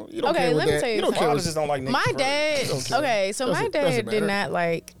you like him, you don't care what that. Tell you you don't care. Fathers just don't like niggas. My dad. Okay, so my dad did not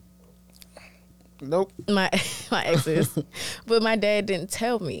like. Nope. My exes, but my dad didn't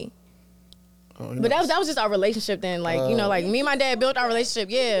tell me. But that was just our relationship then. Like like me and my dad built our relationship.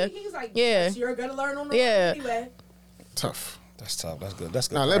 Yeah. He's like, yeah. You're gonna learn on the way anyway. Tough. That's tough. That's good. That's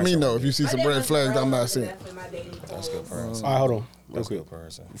good. Now let me know if you see some red flags I'm not seeing. That's good person. All right, hold on. That's good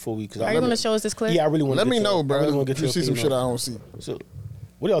person. Before we, are you gonna show us this clip? Yeah, I really want. Let me know, bro. If you see some shit I don't see. So,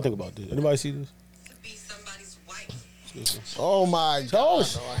 what do y'all think about this? Anybody see this? Oh my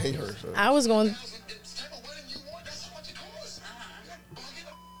gosh! I hate her. So. I was going.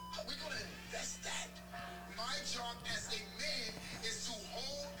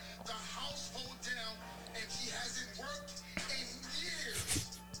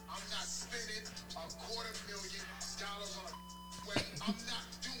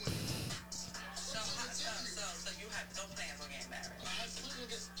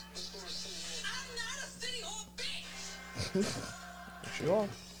 Sure.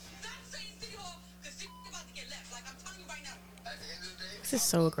 This is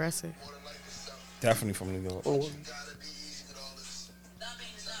so aggressive. Definitely from New York. Oh.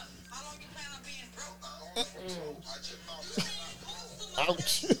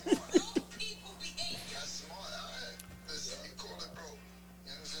 Ouch.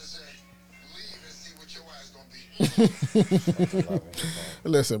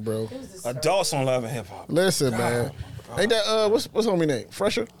 Listen, bro. Adults on Love and Hip Hop. Listen, man. Ain't that what's homie name?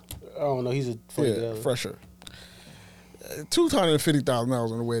 Fresher? I don't know. He's a Fresher.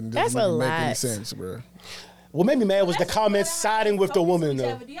 $250,000 on the wedding doesn't make any sense, bro. What made me mad was the comments siding with the woman,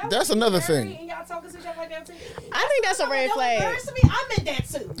 though. That's another thing. And y'all talking to each other like that too? I think that's a red flag. I'm in that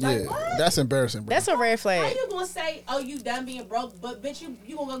too. Like, what? That's embarrassing, bro. That's a red flag. How you gonna say, oh, you done being broke, but bitch,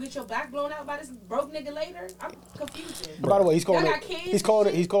 you gonna go get your back blown out by this broke nigga later? I'm confused. By the way, he's calling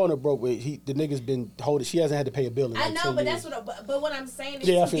it broke. The nigga's been holding. She hasn't had to pay a bill in I know, but years. that's what. But what I'm saying is,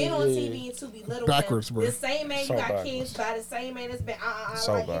 to get on TV and to belittle backwards, bro. The same man you got kids by, the same man that's been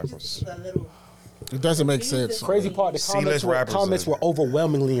so backwards. It doesn't make sense. Crazy part, the comments were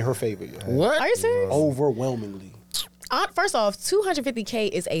overwhelmingly in her favor. What? Are you serious? Overwhelmingly. First off, $250K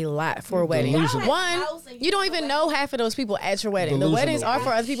is a lot for a wedding. One, you don't even know half of those people at your wedding. The weddings are for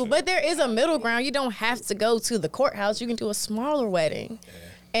other people, but there is a middle ground. You don't have to go to the courthouse. You can do a smaller wedding,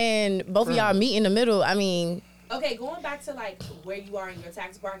 and both of y'all meet in the middle. I mean, okay, going back to like where you are in your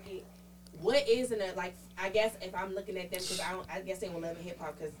tax bracket. What is in a like? I guess if I'm looking at them, because I guess they will love hip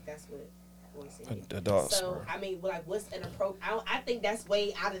hop because that's what. Adults. So I mean, like, what's an appropriate? I think that's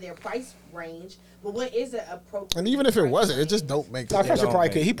way out of their price range. But what is an appropriate? And even if it wasn't, it just don't make sense.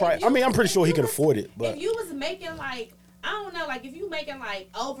 I'm pretty sure he could afford it. But if you was making like, I don't know, like if you making like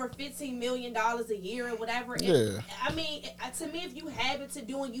over $15 million a year or whatever. I mean, to me, if you have it to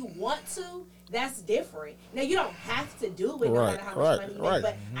do and you want to, that's different. Now you don't have to do it no matter how much money you make.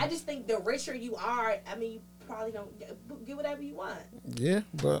 But I just think the richer you are, I mean, you probably don't get whatever you want. Yeah,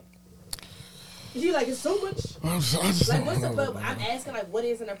 but. You like it's so much. I'm asking like, what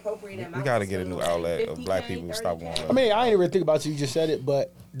is an appropriate amount? We gotta get a new outlet of black people who stop going. I mean, I ain't really think about it. You just said it,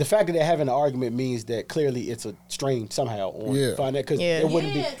 but the fact that they're having an argument means that clearly it's a strain somehow on find that because it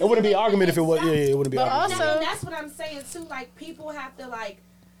wouldn't be an argument if it was. It wouldn't be. But also, that's what I'm saying too. Like people have to like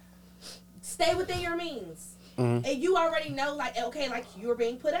stay within your means, and you already know like okay, like you're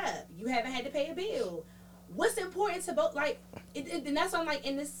being put up. You haven't had to pay a bill. What's important to both, like, and that's why I'm like,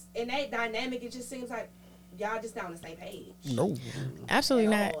 in that dynamic, it just seems like y'all just not on the same page. No. Absolutely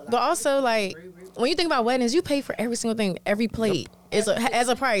not. But also, like, when you think about weddings, you pay for every single thing, every plate is as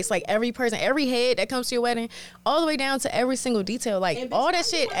a price. Like, every person, every head that comes to your wedding, all the way down to every single detail. Like, all that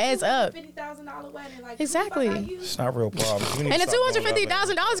shit adds up. $50,000 wedding. Like, exactly. It's not a real problem. And the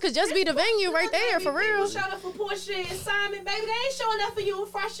 $250,000 could just be the venue right there, for real. People showed up for Portia and Simon, baby. They ain't showing up for you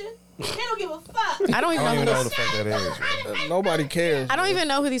and Fresher. They don't give a fuck. I don't even know who the fuck that is. Nobody cares. I don't even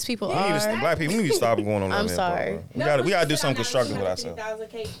know who these people are. Black people, we need to stop going on. I'm sorry. We gotta do something constructive with ourselves.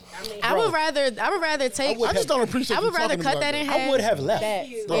 I would rather take. I just don't appreciate. I would rather cut that in half. I would have left.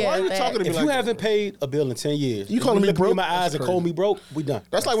 Why are you talking to me? If you haven't paid a bill in 10 years, you calling me broke? In my eyes and call me broke. We done.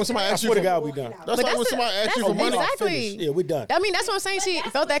 That's like when somebody asks you. I swear to God, we done. That's like when somebody asks you for money. Exactly. Yeah, we done. I mean, that's what I'm saying. She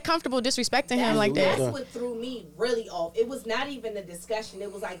felt that comfortable disrespecting him like that. That's what threw me really off. It was not even the discussion.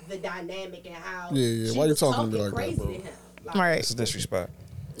 It was like the dynamic and how. Yeah. Why are you talking to me like that, bro? Right. It's disrespect.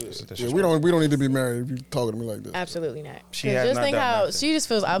 Yeah, we don't need to be married if you talking to me like that. Absolutely not. Just think how she just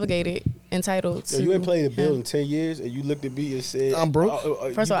feels obligated, entitled to. You ain't played a bill in 10 years and you looked at me and said, I'm broke.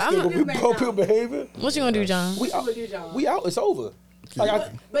 First of all, I'm gonna be broke behavior. What you gonna do, John? We out. It's over.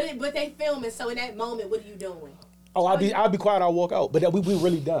 But they filming. So in that moment, what are you doing? Oh, I'll be quiet. I'll walk out. But we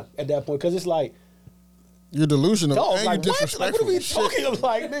really done at that point because it's like. You're delusional and like, you're disrespectful. What are we talking about?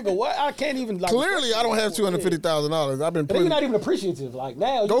 Like, nigga, what? I can't even. Like, clearly, I don't have $250,000. I've been. You're not even appreciative. Like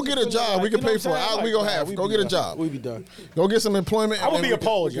now, go get a job. Like, we can pay for it. We gonna have. Go get a job. We be done. Go get some employment. I would be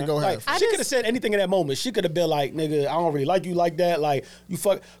appalled. Go have. She could have said anything in that moment. She could have been like, "Nigga, I don't really like you like that. Like, you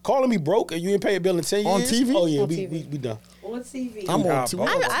calling me broke and you ain't pay a bill in 10 years on TV. Oh yeah, we done. On TV. I'm on TV.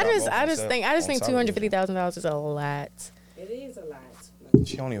 I just think $250,000 is a lot. It is a lot.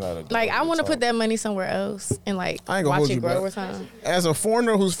 She don't even have to like I want to put that money somewhere else and like watch it grow or something. As a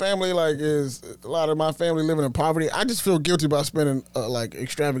foreigner whose family like is a lot of my family living in poverty, I just feel guilty about spending like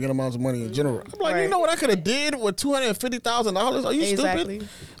extravagant amounts of money in general. I'm like, you know what I could have did with $250,000? Are you stupid?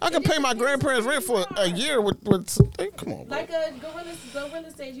 I could pay my grandparents' rent for a year with something. Come on, bro. Like a gorilla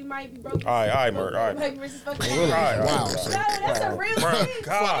stage, you might be broke. All right, Myrt. All right. Wow. That's a real thing.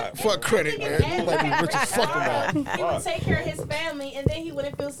 God. Fuck credit, man. You might be rich as fuck about it. He would take care of his family, and then he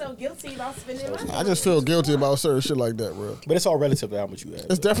wouldn't feel so guilty about spending money. I just feel guilty about certain shit like that, bro. But it's all relative to how much you have.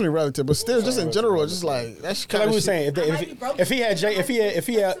 It's definitely relative, but still, just in general, just like that's kind of. Like we were saying, if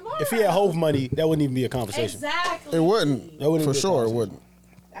he had Hove money, that wouldn't even be a conversation. Exactly. It wouldn't. For sure, it wouldn't.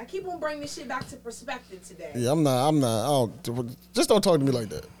 I keep on bringing this shit back to perspective today. Yeah, I'm not. Just don't talk to me like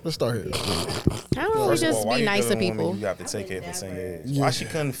that. Let's start here. How about we just be nice to people? You have to take care for 10 years. Why she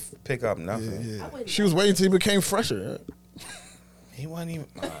couldn't pick up nothing? Yeah. She was waiting till he became fresher. He wasn't even.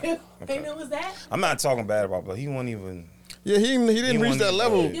 What was that? I'm not talking bad about, but he wasn't even. Yeah, he didn't reach that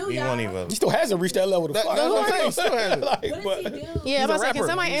level. He still hasn't reached that level. He still hasn't. What does he do? Yeah, I'm like, can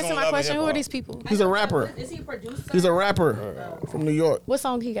somebody answer my question? Who are these people? He's a rapper. Is he a producer? He's a rapper from New York. What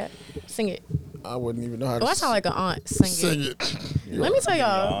song he got? Sing it. I wouldn't even know how to. Oh, I sound like an aunt. Sing it. Let me tell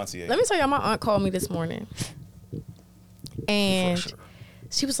y'all. My aunt called me this morning, and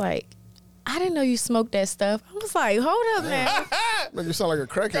she was like, "I didn't know you smoked that stuff." I was like, "Hold up now." Make you sound like a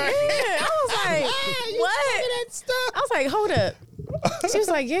crackhead. Yeah, I was like, "What?" That stuff. I was like, "Hold up." She was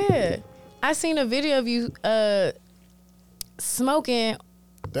like, "Yeah, I seen a video of you smoking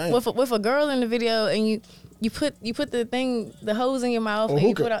with a girl in the video, and you put the hose in your mouth and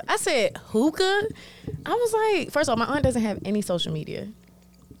you put out." I said, "Hookah?" I was like, first of all, my aunt doesn't have any social media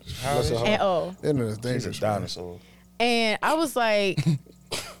at all. Internet's dangerous. She's a dinosaur. And I was like,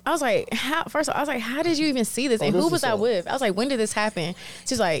 how? First of all, I was like, how did you even see this? And who was I with? I was like, when did this happen?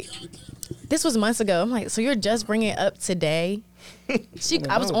 She's like, this was months ago. I'm like, so you're just bringing it up today?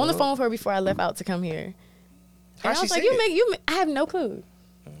 I was on the phone with her before I left out to come here. And I was like, I have no clue.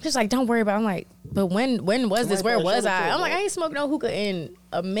 She's like, don't worry about it. I'm like, but when was this? Where was I? I'm like, I ain't smoked no hookah in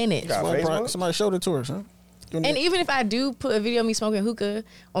a minute. Somebody showed it to her, son. And even if I do put a video of me smoking hookah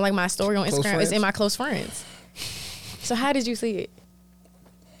on like my story on Instagram, it's in my close friends. So how did you see it?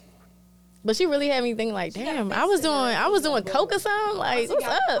 But she really had me thinking like, damn, I was doing coke or something. Like, what's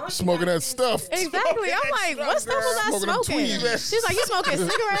up? Smoking that stuff. Exactly. I'm like, what stuff was I smoking? She's like, you smoking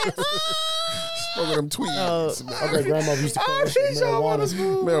cigarettes? Smoking them tweeds. My great grandmother used to call that shit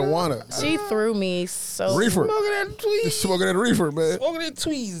marijuana. She threw me so. Reefer. Smoking that tweed. Smoking that reefer, man. Smoking that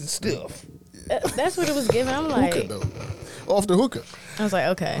tweeds and stuff. That's what it was giving. I'm like, hookah, though. Off the hookah. I was like,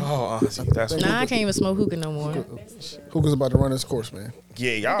 okay. Oh, that's nah, I can't even smoke hookah no more. Hookah's about to run its course, man.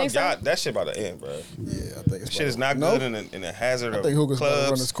 Yeah, y'all, that shit about to end, bro. Yeah, I think it's shit is not good in the hazard of I think hookah's clubs. about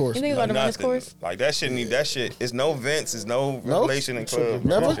to run its course. You think it's about to run its course? Like that shit. It's no vents. It's no revelation in clubs.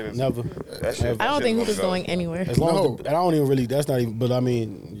 Never. That shit, I don't think hookah's going anywhere. As long as I don't even really. That's not even. But I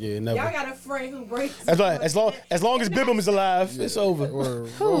mean, yeah, never. Y'all got a friend who breaks. As long as Bibham is alive, it's over.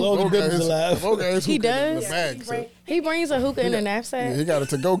 As long as Bibham is alive, he does. He brings a hookah in a knapsack. Yeah, he got a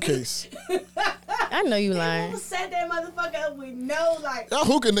to-go case. I know you lying. People set that motherfucker up with no like. Y'all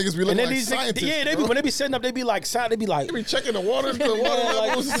hookah niggas be looking like scientists. Yeah, when they be setting up, they be like, They be checking the water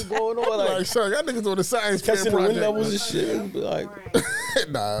levels. What's going on? Like, sir, y'all niggas doing the science fair testing the wind levels and shit. Be like,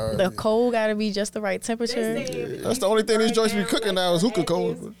 nah. The coal got to be just the right temperature. That's the only thing these joints be cooking now is hookah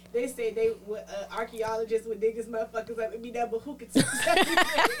coal. They said they archaeologists with niggas motherfuckers up and be double hookah tips.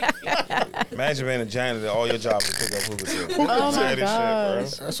 Imagine being a janitor. All your job is pick up hookah tips. Oh my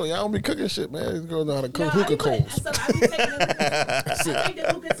gosh. That's why y'all don't be cooking shit, man. These girls know how to cook hookah coals. So I be taking I take the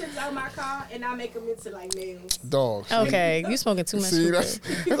hookah tips out of my car and I make them into like nails. Dogs. Okay, you smoking too much. See, that's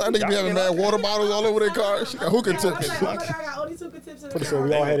how niggas be having mad water bottles all over their car. She got hookah tips. I was like, I got all these hookah tips in the car.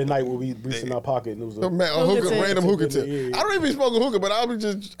 we all had a night where we reached in our pocket and it was a random hookah tip. I don't even be smoking hookah, but I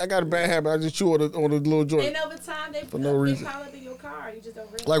got a bad habit. I just chew on the little joint. And over time, they no reason. pile up in your car. You just don't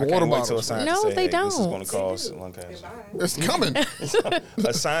realize. Like water bottles. No, they don't. This is going to cause lung cancer. It's coming.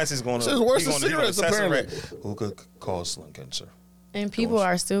 A science is going to. It's worse than cigarettes, apparently. Hookah cause lung cancer. And people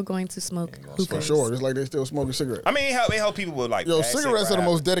are still going to smoke hookahs. For sure. Just like they still smoking cigarettes. I mean, they help people with like. Yo, cigarettes are the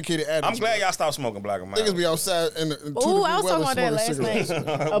most dedicated addicts. I'm glad y'all stopped smoking Black and Mild. Niggas be outside in Ooh, I was talking about that last night.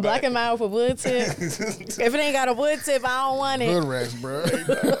 A Black and Mild with wood tip. If it ain't got a wood tip, I don't want it. Hood rats, bro.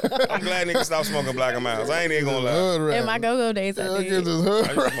 I'm glad niggas stopped smoking Black and Milds. I ain't even gonna lie. Hood rats. In my go-go days, I did. I used to smoke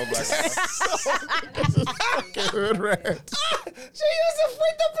Black and Mild. Hood rats. She used to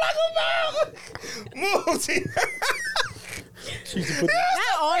freak the Black and Mild. Move, T.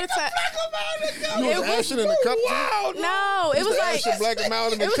 Not all the time. You was ashing in the cup. Wow, no, it was like Black and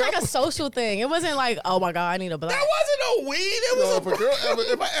Mild in the it was cup. like a social thing. It wasn't like, oh my god, I need a black. That wasn't no weed. It was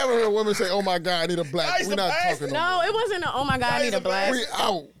if I ever heard a woman say, "Oh my god, I need a black," we're not talking. No, it wasn't a, oh my god, I need a black. We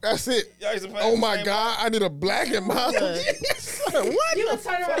out. That's it. Oh my god, I need a Black and Mild. What? You gonna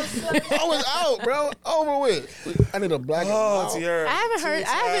turn around and slut. I was out, bro. Over with. I need a Black and Mild. Tierra. I haven't heard. I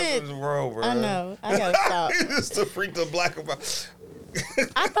haven't. In the world, bro. I know. I gotta stop. He used to freak the Black and Mild.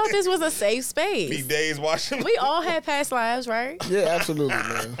 I thought this was a safe space. Be days watching. We all had past lives, right? Yeah, absolutely, man.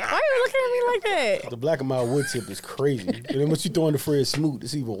 Why are you looking at me like that? The Black and Mild wood tip is crazy. And then once you throw in the Fred Smoot,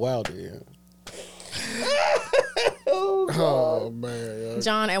 it's even wilder. Yeah. Oh man,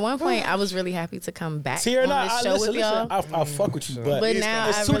 John. At one point, I was really happy to come back on this show with y'all. I'll fuck with you, but now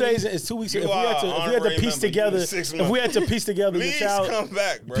it's 2 days. It's 2 weeks. If we had to piece together, your child, come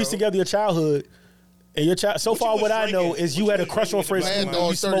back, bro. Piece together your childhood. And your child, so far, what I know is you had a crush on Fred Smoot. Mad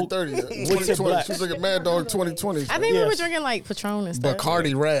Dog 3030. Wood tip black. She's like a Mad Dog 2020. I think we were drinking like Patron and stuff.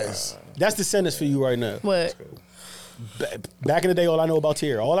 Bacardi Raz. That's the sentence for you right now. What? back in the day, all I know about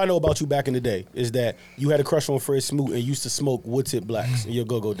Tierra, all I know about you back in the day is that you had a crush on Fred Smoot and used to smoke wood tip blacks in your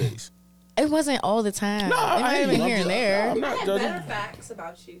go-go days. It wasn't all the time. Nah, I ain't even here and there. I'm not judging. Better facts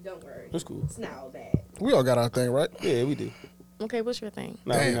about you. Don't worry. That's cool. It's not all bad. We all got our thing, right? Yeah, we do. Okay, what's your thing?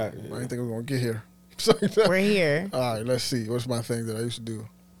 Nah, Damn, not, I didn't think we were gonna get here. We're here. All right, let's see. What's my thing that I used to do?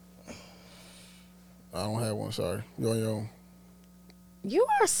 I don't have one. Sorry, you're on your own. You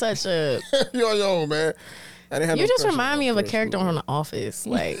are such a. You're on your own, man. I didn't have you no just pressure remind me on of a first character food. on The Office.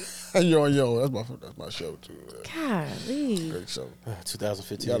 Like you're on your own. That's my show too. golly. Great show.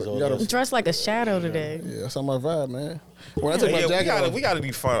 2015 You years gotta- old. Dressed like a shadow today. Yeah, that's on my vibe, man. When I took my jacket off, we gotta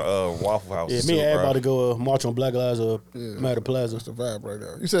be fun. Waffle House. Yeah, me and everybody go march on Black Lives or Matter Plaza. that's the vibe right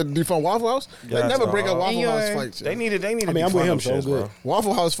now. You said defund Waffle House? They Yes, never break up dog. Waffle House fights. They yo. need to. I mean, I'm with him, so I'm good.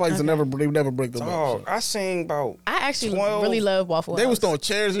 Waffle House fights they never break them Dog, up. I seen about. I actually 12 really love Waffle House. They was throwing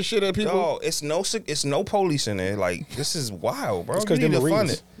chairs and shit at people. Dog, it's no police in there. Like this is wild, bro. It's 'cause You need they're to fund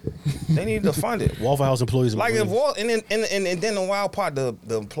Marines. it. They need to fund it. Waffle House employees. Like if if and then the wild part, the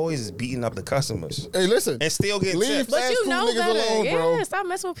employees is beating up the customers Hey, listen. and still get Leave tips. But fast you food know niggas better. alone, Yeah, bro. stop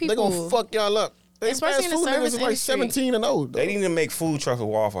messing with They people. gonna fuck y'all up. They Especially fast in the food niggas service is like industry. 17 and old. They need to make food trucks with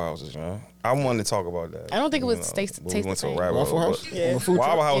Waffle Houses, man. I wanted to talk about that. I don't think it would You know, taste but we the went to a same. rabbit Waffle hole, House? but Yeah. On a food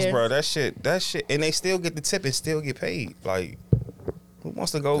Waffle truck? House, Yeah. bro. That shit, and they still get the tip and still get paid. Like, who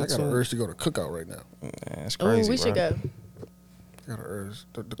wants to go I got an to? urge to go to Cookout right now. Man, that's Oh, crazy. we should bro. go. I got an urge.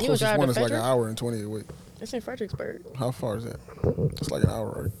 The would closest drive one to is like an Frederick? hour and 28 weeks. It's in Fredericksburg. How far is that? It's like an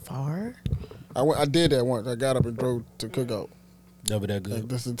hour, right? Far? I did that once. I got up and drove to Cookout. Never that Like, good.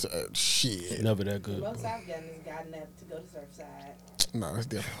 this is shit. Never that good. Most I've done is gotten up to go to Surfside. No, it's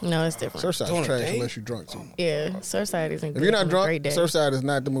different. No, it's different. Surfside's Doing a trash date? unless you're drunk too. Yeah, Surfside isn't If good you're not on a drunk, great day. Surfside is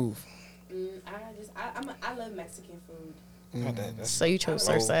not the move. I love Mexican food. So you chose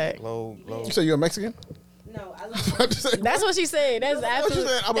Surfside. Low. You say you're a Mexican? No, I love. That's what she said. That's What you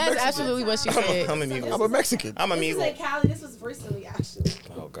said? I'm a that's Mexican. absolutely what she said. I'm amigo. I'm a Mexican. I'm This amigo. was in Cali. This was recently, actually.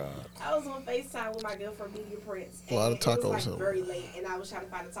 Oh God. I was on FaceTime with my girlfriend, Media Prince. A lot of and it tacos, was huh? like very late, and I was trying to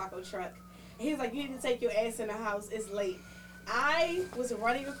find a taco truck. And he was like, "You need to take your ass in the house. It's late." I was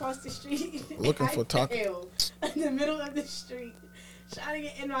running across the street. Looking I for taco. fell in the middle of the street, trying to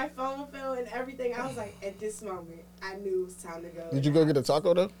get in. My phone fell and everything. I was like, at this moment, I knew it was time to go. Did you go get a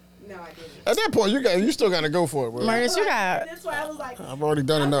taco though? No, I didn't. At that point, you still got to go for it, bro. Murders, you got. That's why I was like, I've already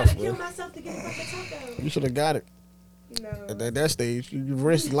done I'm enough, gonna kill bro. myself to get a fucking taco. You should have got it. No. At that stage, you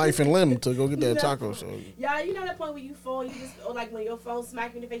risked life and limb to go get that taco. So Yeah, you know that point where you fall, you just, or like when your phone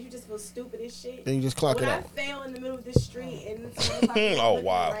smack you in the face, you just feel stupid as shit. then you just clock When it I out. fell in the middle of the street and somebody's Oh, looking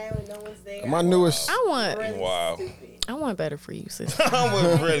wow. around and no one's there. My newest. I want. Really Wow. stupid. I want better for you, sis.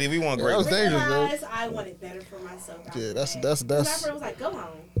 Really, we want That great. was dangerous, bro. Realized I wanted better for myself. Yeah, that's. My Should friend was like, "Go home,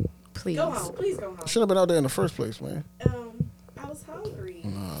 Please. go home, please go home." have been out there in the first place, man. I was hungry.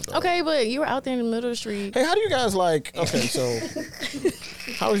 Okay, but you were out there in the middle of the street. Hey, how do you guys like? Okay, so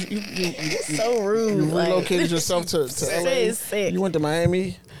how was you So rude. you like- relocated yourself to LA? Say sick. You went to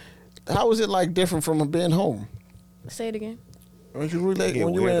Miami. How was it like different from being home? Say it again. When you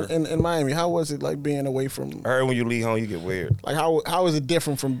when you were in Miami, how was it like being away from? I heard when you leave home, you get weird. Like how is it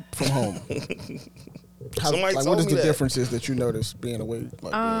different from home? Somebody like told what is me the that. differences that you notice being away?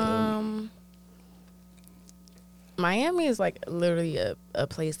 Like, Miami is like literally a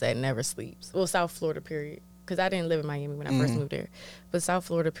place that never sleeps. Well, South Florida, period. Because I didn't live in Miami when I first moved there. But South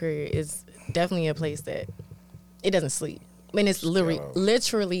Florida, period, is definitely a place that it doesn't sleep. I mean, it's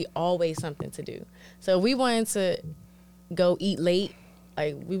literally always something to do. So if we wanted to go eat late,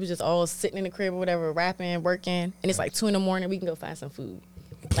 like we was just all sitting in the crib or whatever, rapping, working, and it's like 2 a.m, we can go find some food.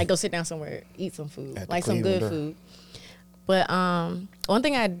 Like go sit down somewhere, eat some food, At the like some good Cleveland. food. But one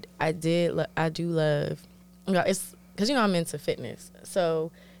thing I do love, you know, it's because I'm into fitness,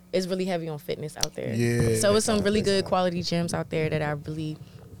 so it's really heavy on fitness out there. Yeah. So it's some really good quality gyms out there that I really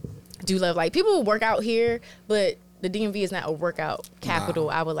do love. Like people work out here, but the DMV is not a workout capital.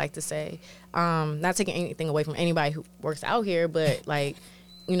 I would like to say, not taking anything away from anybody who works out here, but like,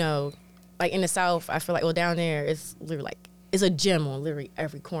 you know, like in the South, I feel like down there it's literally like it's a gym on literally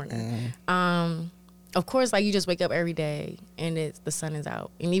every corner. Of course, like you just wake up every day and the sun is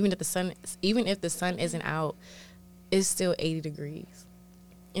out, and even if the sun isn't out, it's still 80 degrees,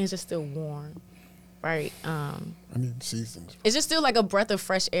 and it's just still warm, right? I mean seasons. It's just still like a breath of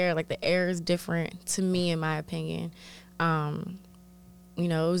fresh air. Like the air is different to me, in my opinion. You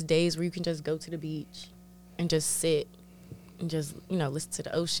know, those days where you can just go to the beach and just sit and just, you know, listen to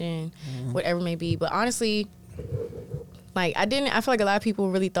the ocean, whatever it may be. But honestly, like I feel like a lot of people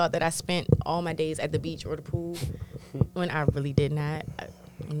really thought that I spent all my days at the beach or the pool when I really did not.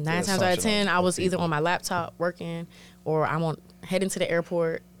 9 times out of 10, I was either on my laptop working, or I'm heading to the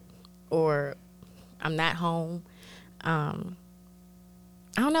airport, or I'm not home. I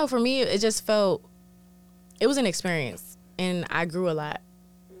don't know. For me, it just felt, it was an experience, and I grew a lot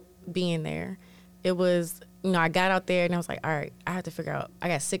being there. It was, I got out there and I was like, all right, I have to figure out, I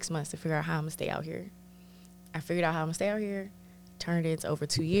got 6 months to figure out how I'm gonna stay out here. I figured out how I'm gonna stay out here, turned it into over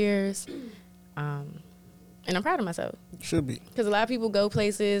 2 years. And I'm proud of myself. Should be. Because a lot of people go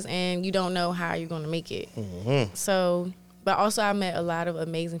places and you don't know how you're gonna make it. Mm-hmm. So, but also I met a lot of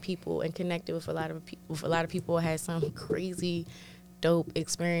amazing people and connected with a lot of people, had some crazy dope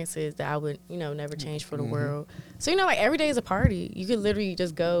experiences that I would, never change for the world. So, like every day is a party. You could literally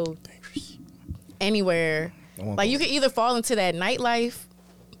just go anywhere. Like you could either fall into that nightlife,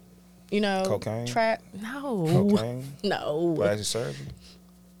 cocaine, trap. No. Cocaine. No. Plastic surgery.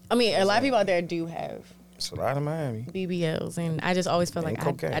 I mean, a lot of people out there do have. It's a lot of Miami. BBLs, and I just always felt like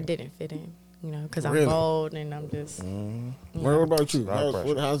I didn't fit in, because I'm bald and I'm just. Mm-hmm. What about you?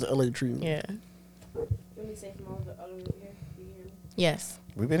 How's LA treating you? Yeah. Let me say from all over here. Yes.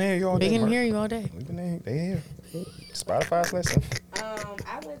 We've been here all day. We can hear you all day. We've been here. They here. Spotify's listen.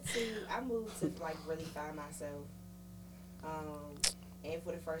 I moved to like really find myself, and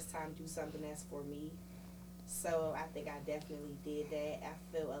for the first time do something that's for me. So I think I definitely did that. I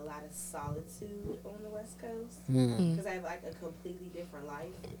feel a lot of solitude on the West Coast because I have like a completely different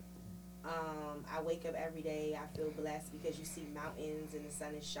life. I wake up every day. I feel blessed because you see mountains and the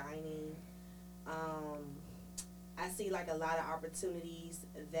sun is shining. I see like a lot of opportunities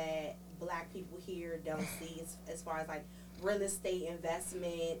that Black people here don't see as far as like real estate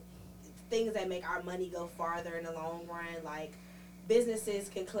investment, things that make our money go farther in the long run. Like businesses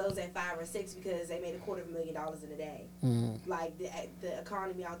can close at 5 or 6 because they made $250,000 in a day. Mm-hmm. Like the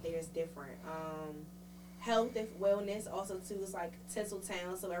economy out there is different. Health and wellness also too is like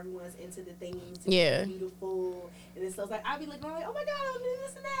Tinseltown, so everyone's into the things to be beautiful, and it's so it's like I be looking I'm like, oh my God, I'm doing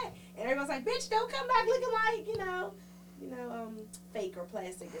this and that, and everyone's like, bitch, don't come back looking like fake or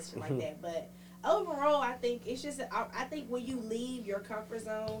plastic and shit like that. But overall, I think it's just I think when you leave your comfort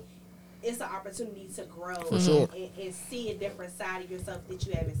zone, it's an opportunity to grow and see a different side of yourself that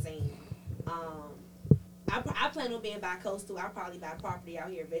you haven't seen. I plan on being bi-coastal. I'll probably buy property out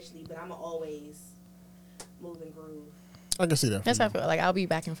here eventually, but I'm always move and groove. I can see that. That's how I feel. Like I'll be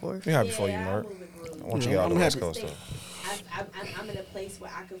back and forth. You're happy for you, Myrt. I want you to get out of the West Coast. I'm in a place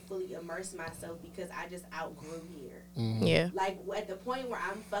where I can fully immerse myself because I just outgrew here. Mm-hmm. Yeah. Like at the point where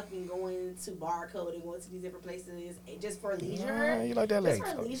I'm fucking going to Barcode and going to these different places just for leisure. You like that just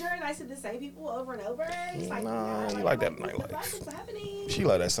for leisure, and I see the same people over and over. It's like, you like that nightlife. She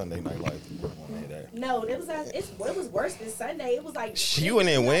like that Sunday nightlife. No, it was worse than Sunday. It was like you went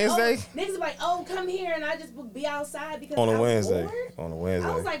in Wednesday. Niggas like, oh, come here, and I just would be outside because on a Wednesday. Bored. On a Wednesday.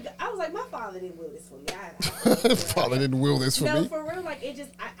 I was like, my father didn't will this for me. Father didn't will this for me. No, for real. Like it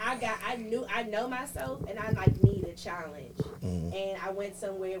just, I know myself, and I like need a challenge. Mm-hmm. And I went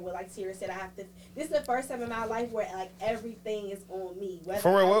somewhere where, like Tierra said, I have to. This is the first time in my life where like everything is on me.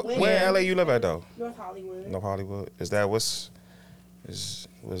 For real, where in LA you live at though? North Hollywood. North Hollywood. Is that it's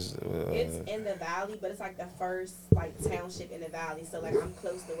in the valley, but it's like the first like township in the valley. So like I'm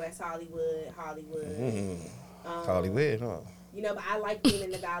close to West Hollywood. Mm-hmm. Hollywood, huh? But I like being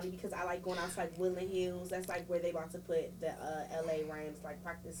in the valley because I like going out to like Woodland Hills. That's like where they about to put the LA Rams like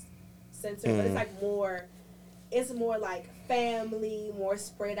practice center. Mm-hmm. But it's like more. It's more like family, more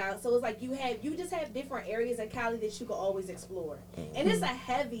spread out. So it's like you just have different areas in Cali that you can always explore, and it's a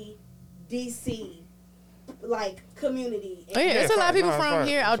heavy DC. Like community. Oh yeah, there's a lot of people from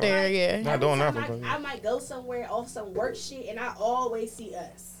here out there. Yeah, not doing nothing. I might go somewhere off some work shit, and I always see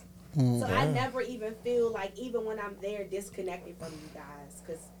us. So I never even feel like, even when I'm there, disconnected from you guys,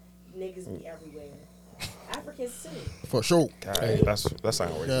 because niggas be everywhere. Africans too. For sure. God, hey, that's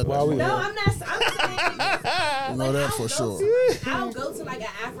not right. No, I'm not saying. No, that's for sure. I'll go to like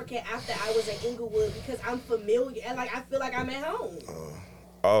an African after I was in Inglewood because I'm familiar and like I feel like I'm at home.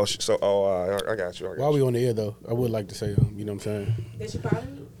 I got you. While we on the air though, I would like to say, you know what I'm saying? That you proud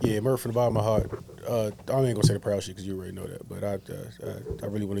of me? Yeah, Myrt, from the bottom of my heart. I ain't gonna say the proud shit because you already know that, but I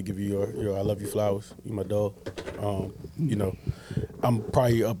really want to give you your I love you flowers. You my dog. I'm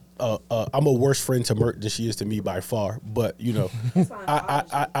probably I'm a worse friend to Myrt than she is to me by far, but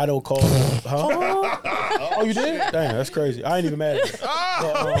I don't call her. Huh? Oh, you did? Damn, that's crazy. I ain't even mad at you.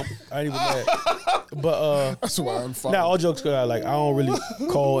 I ain't even mad. But that's why I'm fine. Now all jokes aside, like I don't really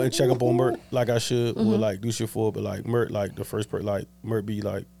call and check up on Myrt like I should, or like do shit for her, but like Myrt, like the first person, like Myrt be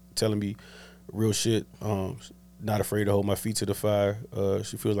like telling me real shit. not afraid to hold my feet to the fire.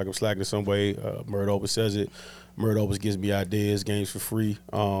 She feels like I'm slacking in some way. Myrt always says it. Myrt always gives me ideas, games for free.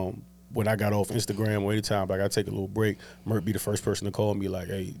 When I got off Instagram or anytime, like I take a little break, Myrt be the first person to call me like,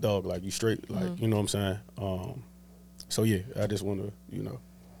 hey, dog, like you straight? Like, you know what I'm saying? So yeah, I just want to,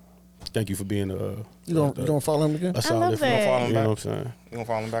 thank you for being you gonna follow him again? I love that. You gonna follow him back? You know what I'm saying? You gonna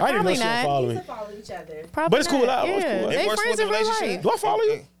follow him back? I didn't know Probably she not. follow me. follow each other. Probably But it's cool. not. It's cool. They works friends with in the real relationship. life. Do I follow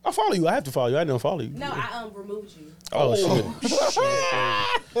you? I follow you. I have to follow you. I didn't follow you. No, I removed you. Oh shit.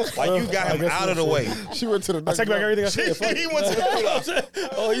 Like you got him out of the way. She went to the. I take back everything I said. He went to the.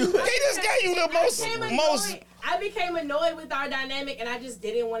 Oh, you. He just gave you the most. I became annoyed with our dynamic, and I just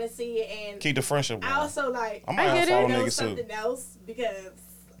didn't want to see it. And Keep the friendship going. I also like. I might follow know niggas too. something else because.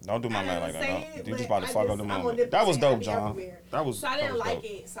 Don't do my man like that. It, You just about to fuck up the moment. nip That was it dope, out John. everywhere. That was. So I didn't like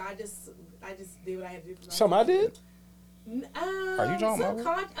dope. it. So I just did what I had to do. For Something I did? Are you John?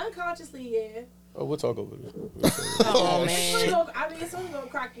 Unconsciously, yeah. Oh, we'll talk over it. Oh man. I mean, it's only gonna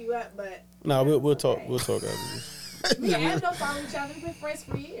crack you up, but. Nah, we'll talk. We'll talk after this. Yeah, I don't follow each other. We've been friends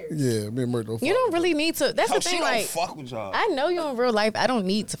for years. Yeah, me and Myrt don't follow. You don't really need to. That's the She thing. don't Like, fuck with y'all. I know you in real life. I don't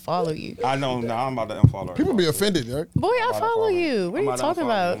need to follow you. I know. Now I'm about to unfollow her. People be offended, yeah. Boy, I follow you. What are you talking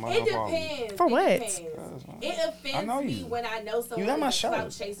about? It depends. For what? It offends me when I know someone got my is a show. clout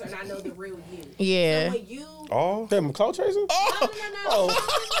chaser and I know the real you. Yeah. So when you. Oh. Damn, clout chaser? No.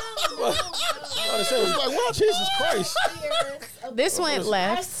 I said, like, what? Jesus Christ. This went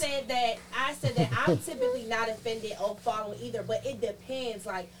left. I said that I'm typically not offended or following either, but it depends.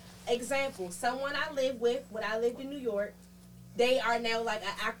 Like, example, someone I live with when I lived in New York, they are now like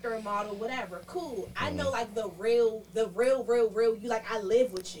an actor, model, whatever. Cool. I know like the real you. Like I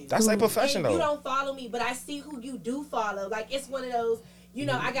live with you. That's like professional. You don't follow me, but I see who you do follow. Like it's one of those. You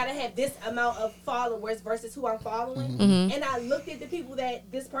know, I gotta have this amount of followers versus who I'm following. And I looked at the people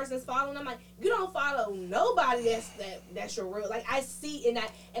that this person's following. I'm like, you don't follow nobody that's your real. Like I see and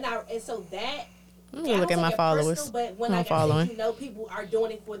so that. Let me look at my followers. But when I'm following. People are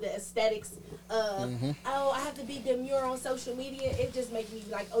doing it for the aesthetics of, I have to be demure on social media. It just makes me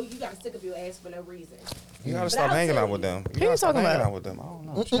like, oh, you gotta stick up your ass for no reason. You gotta stop hanging out with them. Who you talking about? I don't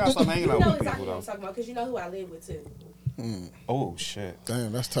know. You gotta stop hanging out with people What though. I'm talking about because you know who I live with too. Oh shit!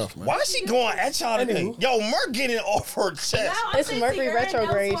 Damn, that's tough, man. Why is she going at y'all today? Yo, Myrt getting off her chest. No, It's Mercury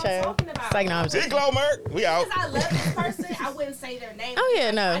retrograde show. It's like, no, I'm just. Big Glow Myrt, we out. Because I love this person, I wouldn't say their name. Oh,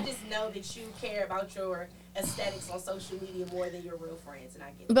 yeah, no. I just know that you care about your aesthetics on social media more than your real friends, and I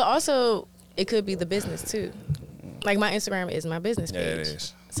get it. But also, it could be the business too. Like my Instagram is my business page. Yeah, it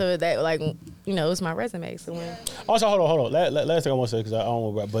is. So that like it's my resume. So when Also, hold on. Last thing I want to say because I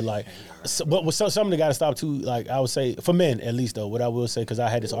don't want to, but like, something that got to stop too. Like I would say for men at least though, what I will say because I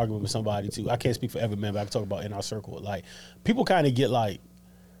had this argument with somebody too. I can't speak for every man, but I can talk about in our circle. Like people kind of get like.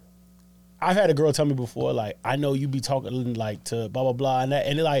 I've had a girl tell me before, like, I know you be talking like to blah blah blah and that,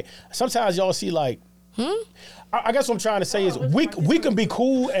 and like sometimes y'all see like. I guess what I'm trying to say is we can be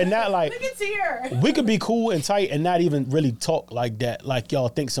cool and not like Look at here. we could be cool and tight and not even really talk like that, like y'all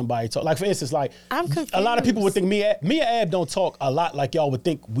think somebody talk. Like for instance, like I'm confused. a lot of people would think me and Ab don't talk a lot like y'all would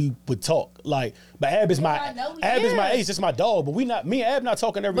think we would talk. Like, but Ab is my ace, it's my dog. But me and Ab not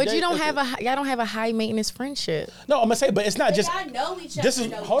talking every day. But you don't y'all don't have a high maintenance friendship. No, I'm gonna say, but it's not just. I know each other. This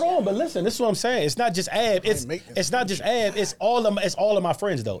is hold on, but listen, this is what I'm saying. It's not just Ab. It's not just Ab. It's all of my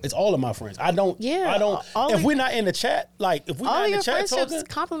friends though. It's all of my friends. I don't. If we're not in the chat, like if we're not in the chat talking,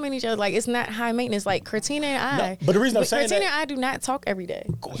 friendships complement each other. Like it's not high maintenance. Like Cortina and I. No, but the reason I'm saying Cortina that, and I do not talk every day.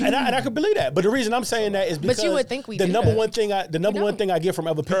 and I could believe that. But the reason I'm saying that is because But you would think we the do number that. one thing I get from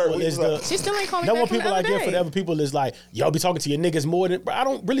other people is the She still ain't calling me number one back from the people I other get day. from other people is like y'all be talking to your niggas more than. But I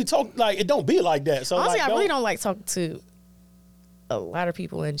don't really talk like it. Don't be like that. So Honestly, like, I really don't like talking to a lot of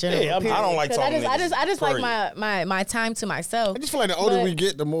people in general. Yeah, I don't like talking to I niggas, just like period. my time to myself. I just feel like the older we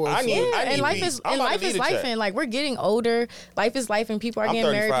get, the more. I need And life weeds. is I'm about to need a life, check. and like we're getting older. Life is life, and people are I'm getting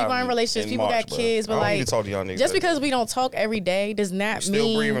married. 35 People are in relationships. in People March, got bro. kids. But I don't need like, to talk to y'all niggas just like because that. we don't talk every day does not still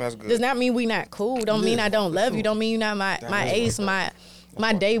mean breathing, that's good. does not mean we not cool. Don't mean I don't love you. Don't mean you're not my ace,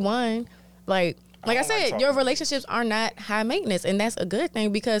 my day one. Like I don't said, like your talking. relationships are not high maintenance, and that's a good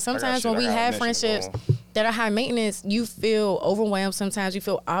thing because sometimes shit when I we gotta have mention friendships going. that are high maintenance, you feel overwhelmed. Sometimes you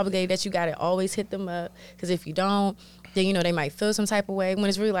feel obligated that you got to always hit them up because if you don't, then they might feel some type of way. When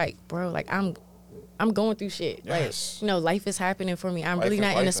it's really like, bro, like I'm going through shit. Yes. Like life is happening for me. I'm Life really is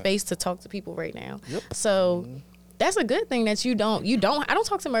not in a lifing. space to talk to people right now. So. That's a good thing that you don't. I don't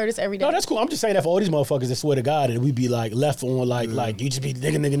talk to murders every day. No, that's cool. I'm just saying that for all these motherfuckers that swear to God and we be like left on like you just be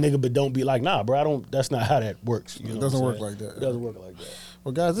nigga, but don't be like, nah, bro, I don't. That's not how that works. You know It doesn't what I'm work saying? like that. It doesn't work like that.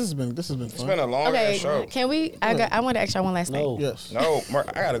 Well, guys, this has been fun. It's been a long ass show. Can we? I want to ask y'all one last thing. Yes. No, I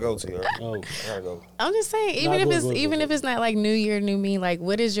gotta go to her. No, I gotta go. I'm just saying, even if it's not like New Year, New Me, like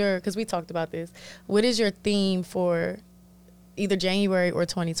what is your? Because we talked about this. What is your theme for either January or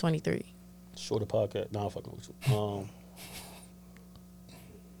 2023? Shorter podcast. No, I'm fucking with you.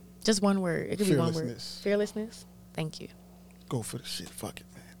 Just one word. It could be one word. Fearlessness. Thank you. Go for the shit. Fuck it,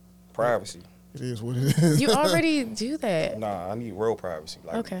 man. Privacy. It is what it is. You already do that. Nah, I need real privacy.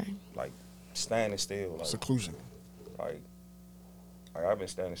 Like, okay. Like standing still. Like, seclusion. Like I've been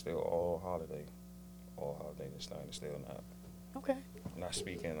standing still all holiday. All holiday, just standing still now. Okay. Not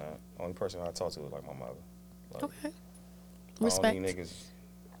speaking. The only person I talk to is like my mother. Like, okay. Respect. Only niggas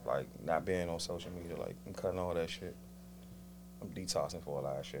like not being on social media. Like I'm cutting all that shit. I'm detoxing for a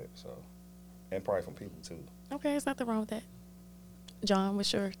lot of shit. So, and probably from people too. Okay, there's nothing wrong with that. John,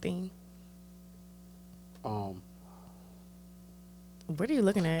 what's your theme? What are you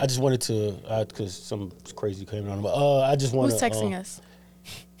looking at? I just wanted to, because some crazy came on. I just want to. Who's texting us?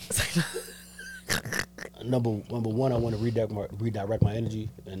 Number one, I want to redirect my energy,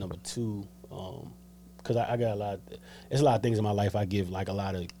 and number two, because I got there's a lot of things in my life I give like a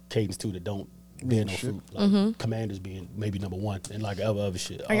lot of cadence to that don't bear no fruit. Like Commanders being maybe number one, and like other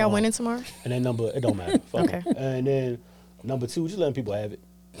shit. Are y'all winning tomorrow? And then it don't matter. Okay. And then number two, just letting people have it.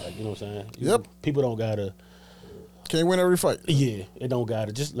 Like, you know what I'm saying? Yep. People don't gotta. Can't win every fight. Yeah, it don't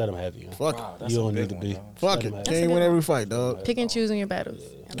gotta. Just let them have you. Fuck it. You don't need to be. Fuck it. Can't win every fight, dog. Pick and choose in your battles.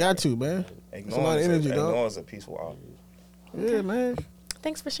 Got to, man. It's a lot of energy, dog. Ignoring is a peaceful outlet. Yeah, man.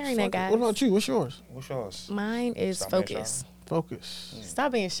 Thanks for sharing that, guys. What about you? What's yours? Mine is focus. Focus.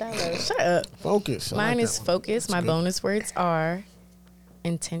 Stop being shallow. Shut up. Focus. Mine is focus. My bonus words are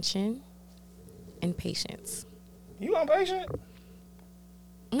intention and patience. You impatient?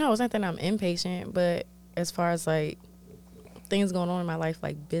 No, it's not that I'm impatient, but as far as like things going on in my life,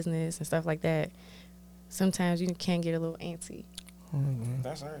 like business and stuff like that, sometimes you can get a little antsy.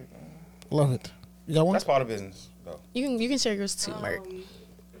 That's all right, man. Love it. You got one? That's part of business, though. You can share yours too, Myrt.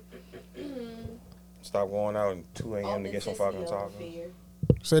 Stop going out at 2 a.m. to get some fucking tacos.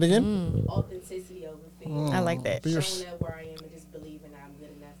 Say it again. Authenticity over fear. I like that. Showing up where I am and just believing I'm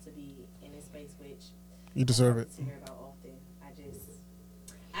good enough to be in a space which you deserve it. To hear about often.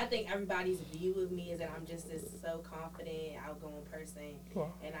 I think everybody's view of me is that I'm just this so confident, outgoing person,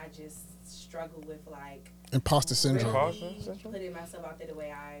 and I just struggle with like imposter syndrome. Putting myself out there the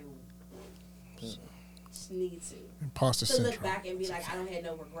way I need to. Imposter to syndrome. Look back and be like, I don't have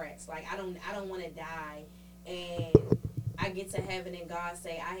no regrets. Like I don't want to die, and I get to heaven and God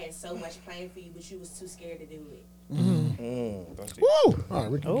say I had so much planned for you, but you was too scared to do it. Woo! All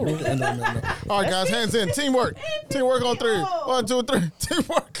right, we can end on that note. All right, guys, hands in. Teamwork. Teamwork on 3. 1, 2, 3.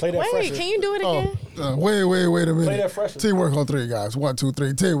 Teamwork. Play that Wait, can you do it again? Wait a minute. Play that fresher. Teamwork on 3, guys. 1, 2,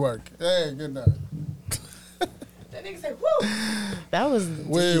 3. Teamwork. Hey, good night. That nigga said, woo! That was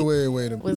wait a minute.